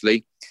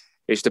 obviously,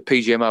 it's the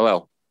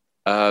PGMOL.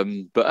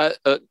 But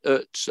at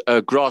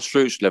a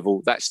grassroots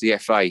level, that's the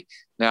FA.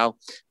 Now,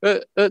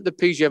 at the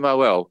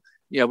PGMOL,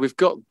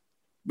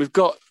 we've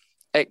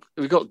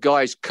got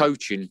guys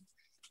coaching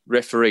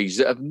referees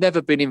that have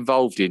never been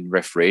involved in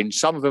refereeing.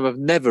 Some of them have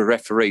never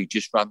refereed,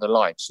 just run the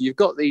line. So you've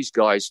got these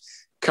guys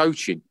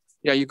coaching.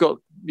 You've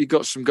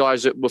got some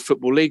guys that were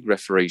Football League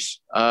referees,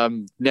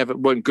 never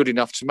weren't good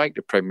enough to make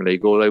the Premier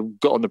League, or they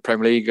got on the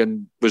Premier League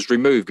and was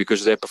removed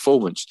because of their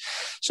performance.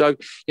 So,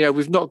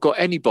 we've not got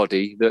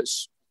anybody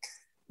that's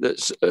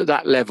at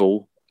that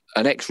level,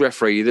 an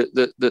ex-referee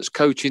that's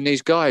coaching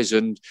these guys.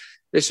 And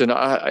listen,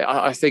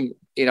 I think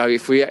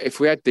if we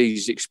had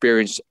these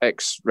experienced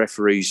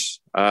ex-referees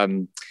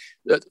from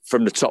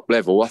the top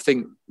level, I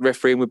think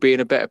refereeing would be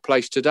in a better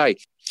place today.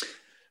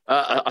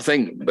 I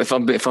think if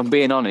I'm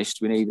being honest,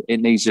 the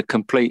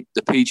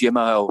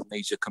PGMOL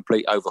needs a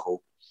complete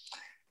overhaul.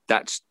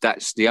 That's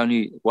the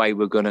only way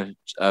we're going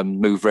to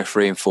move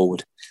refereeing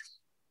forward.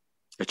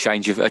 A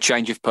change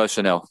of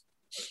personnel.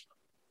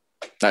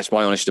 That's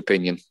my honest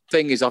opinion.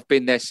 Thing is, I've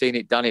been there, seen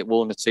it, done it,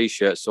 worn the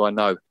T-shirt, so I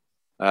know.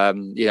 I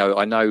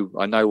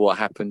know what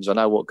happens. I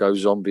know what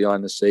goes on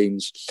behind the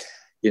scenes.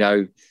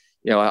 I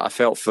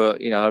felt for,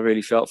 I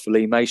really felt for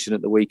Lee Mason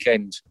at the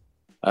weekend,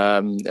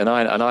 and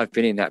I've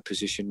been in that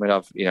position when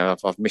I've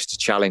missed a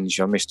challenge.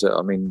 When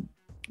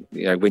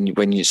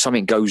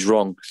something goes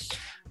wrong,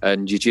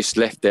 and you're just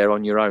left there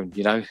on your own,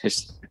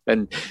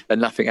 and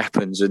nothing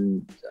happens.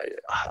 And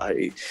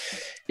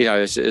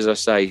as I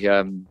say,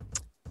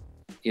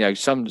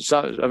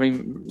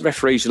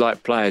 referees are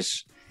like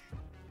players.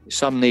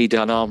 Some need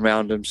an arm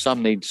round them,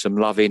 some need some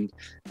loving,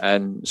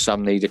 and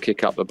some need a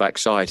kick up the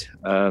backside.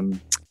 And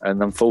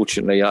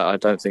unfortunately, I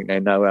don't think they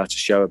know how to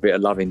show a bit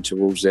of loving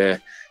towards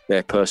their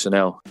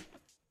personnel.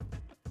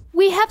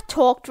 We have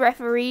talked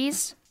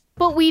referees,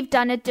 but we've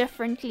done it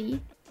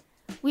differently.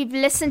 We've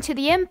listened to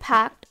the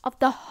impact of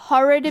the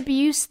horrid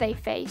abuse they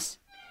face,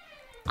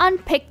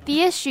 unpicked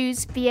the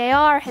issues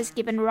VAR has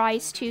given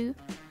rise to,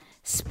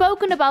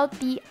 spoken about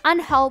the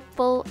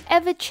unhelpful,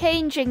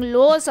 ever-changing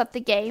laws of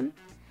the game,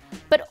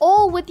 but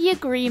all with the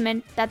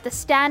agreement that the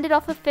standard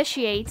of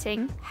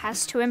officiating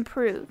has to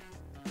improve.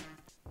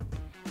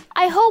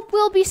 I hope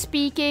we'll be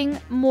speaking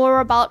more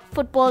about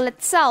football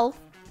itself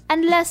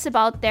and less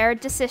about their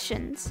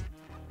decisions.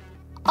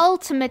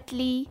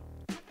 Ultimately,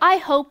 I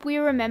hope we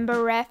remember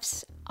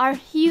refs are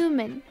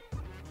human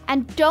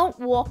and don't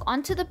walk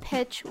onto the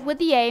pitch with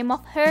the aim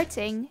of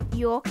hurting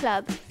your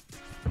club.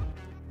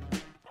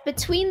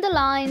 Between the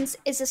Lines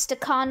is a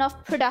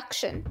Stakhanov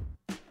production.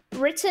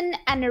 Written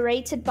and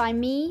narrated by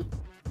me,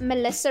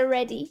 Melissa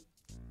Reddy.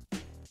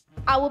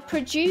 Our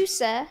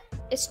producer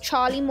is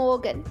Charlie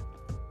Morgan.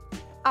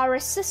 Our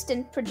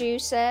assistant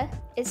producer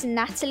is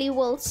Natalie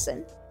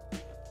Wilson.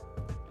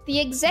 The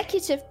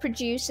executive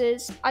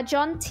producers are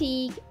John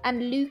Teague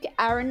and Luke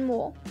Aaron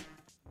Moore.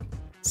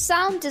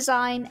 Sound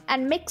design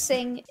and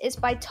mixing is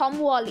by Tom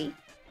Wally.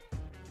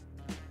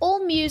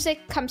 All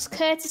music comes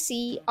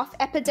courtesy of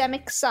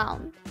Epidemic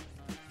Sound.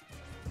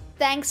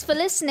 Thanks for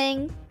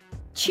listening.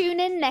 Tune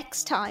in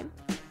next time.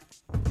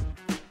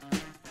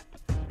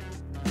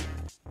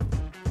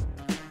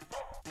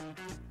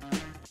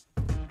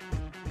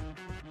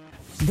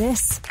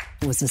 This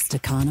was a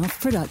Stakhanov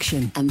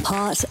production and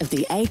part of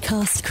the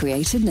Acast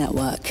Creative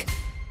Network.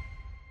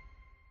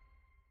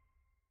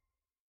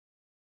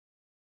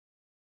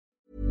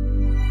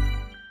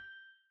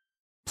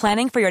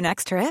 Planning for your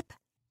next trip?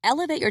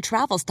 Elevate your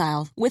travel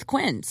style with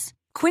Quince.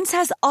 Quince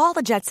has all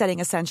the jet-setting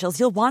essentials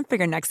you'll want for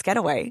your next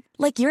getaway,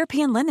 like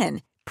European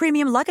linen,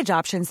 premium luggage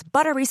options,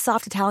 buttery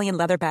soft Italian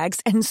leather bags,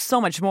 and so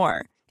much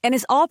more. And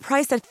is all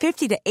priced at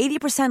 50 to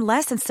 80%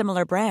 less than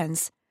similar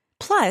brands.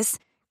 Plus,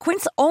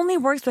 Quince only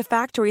works with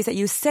factories that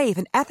use safe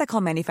and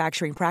ethical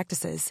manufacturing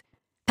practices.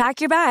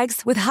 Pack your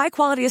bags with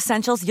high-quality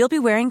essentials you'll be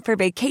wearing for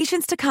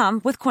vacations to come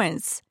with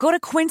Quince. Go to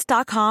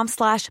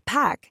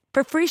quince.com/pack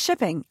for free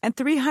shipping and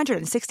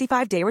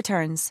 365-day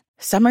returns.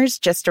 Summer's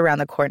just around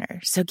the corner,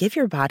 so give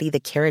your body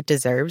the care it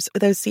deserves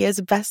with Osea's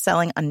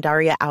best-selling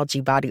Undaria Algae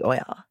Body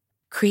Oil.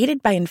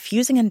 Created by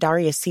infusing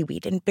Undaria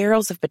seaweed in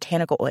barrels of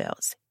botanical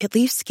oils, it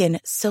leaves skin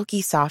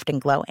silky, soft, and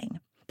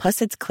glowing.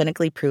 Plus, it's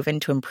clinically proven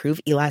to improve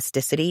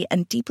elasticity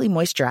and deeply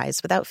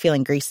moisturize without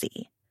feeling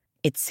greasy.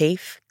 It's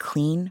safe,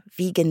 clean,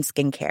 vegan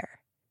skincare.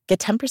 Get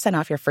 10%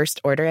 off your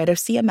first order at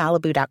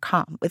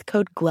OseaMalibu.com with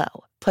code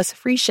GLOW, plus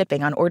free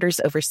shipping on orders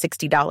over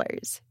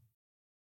 $60.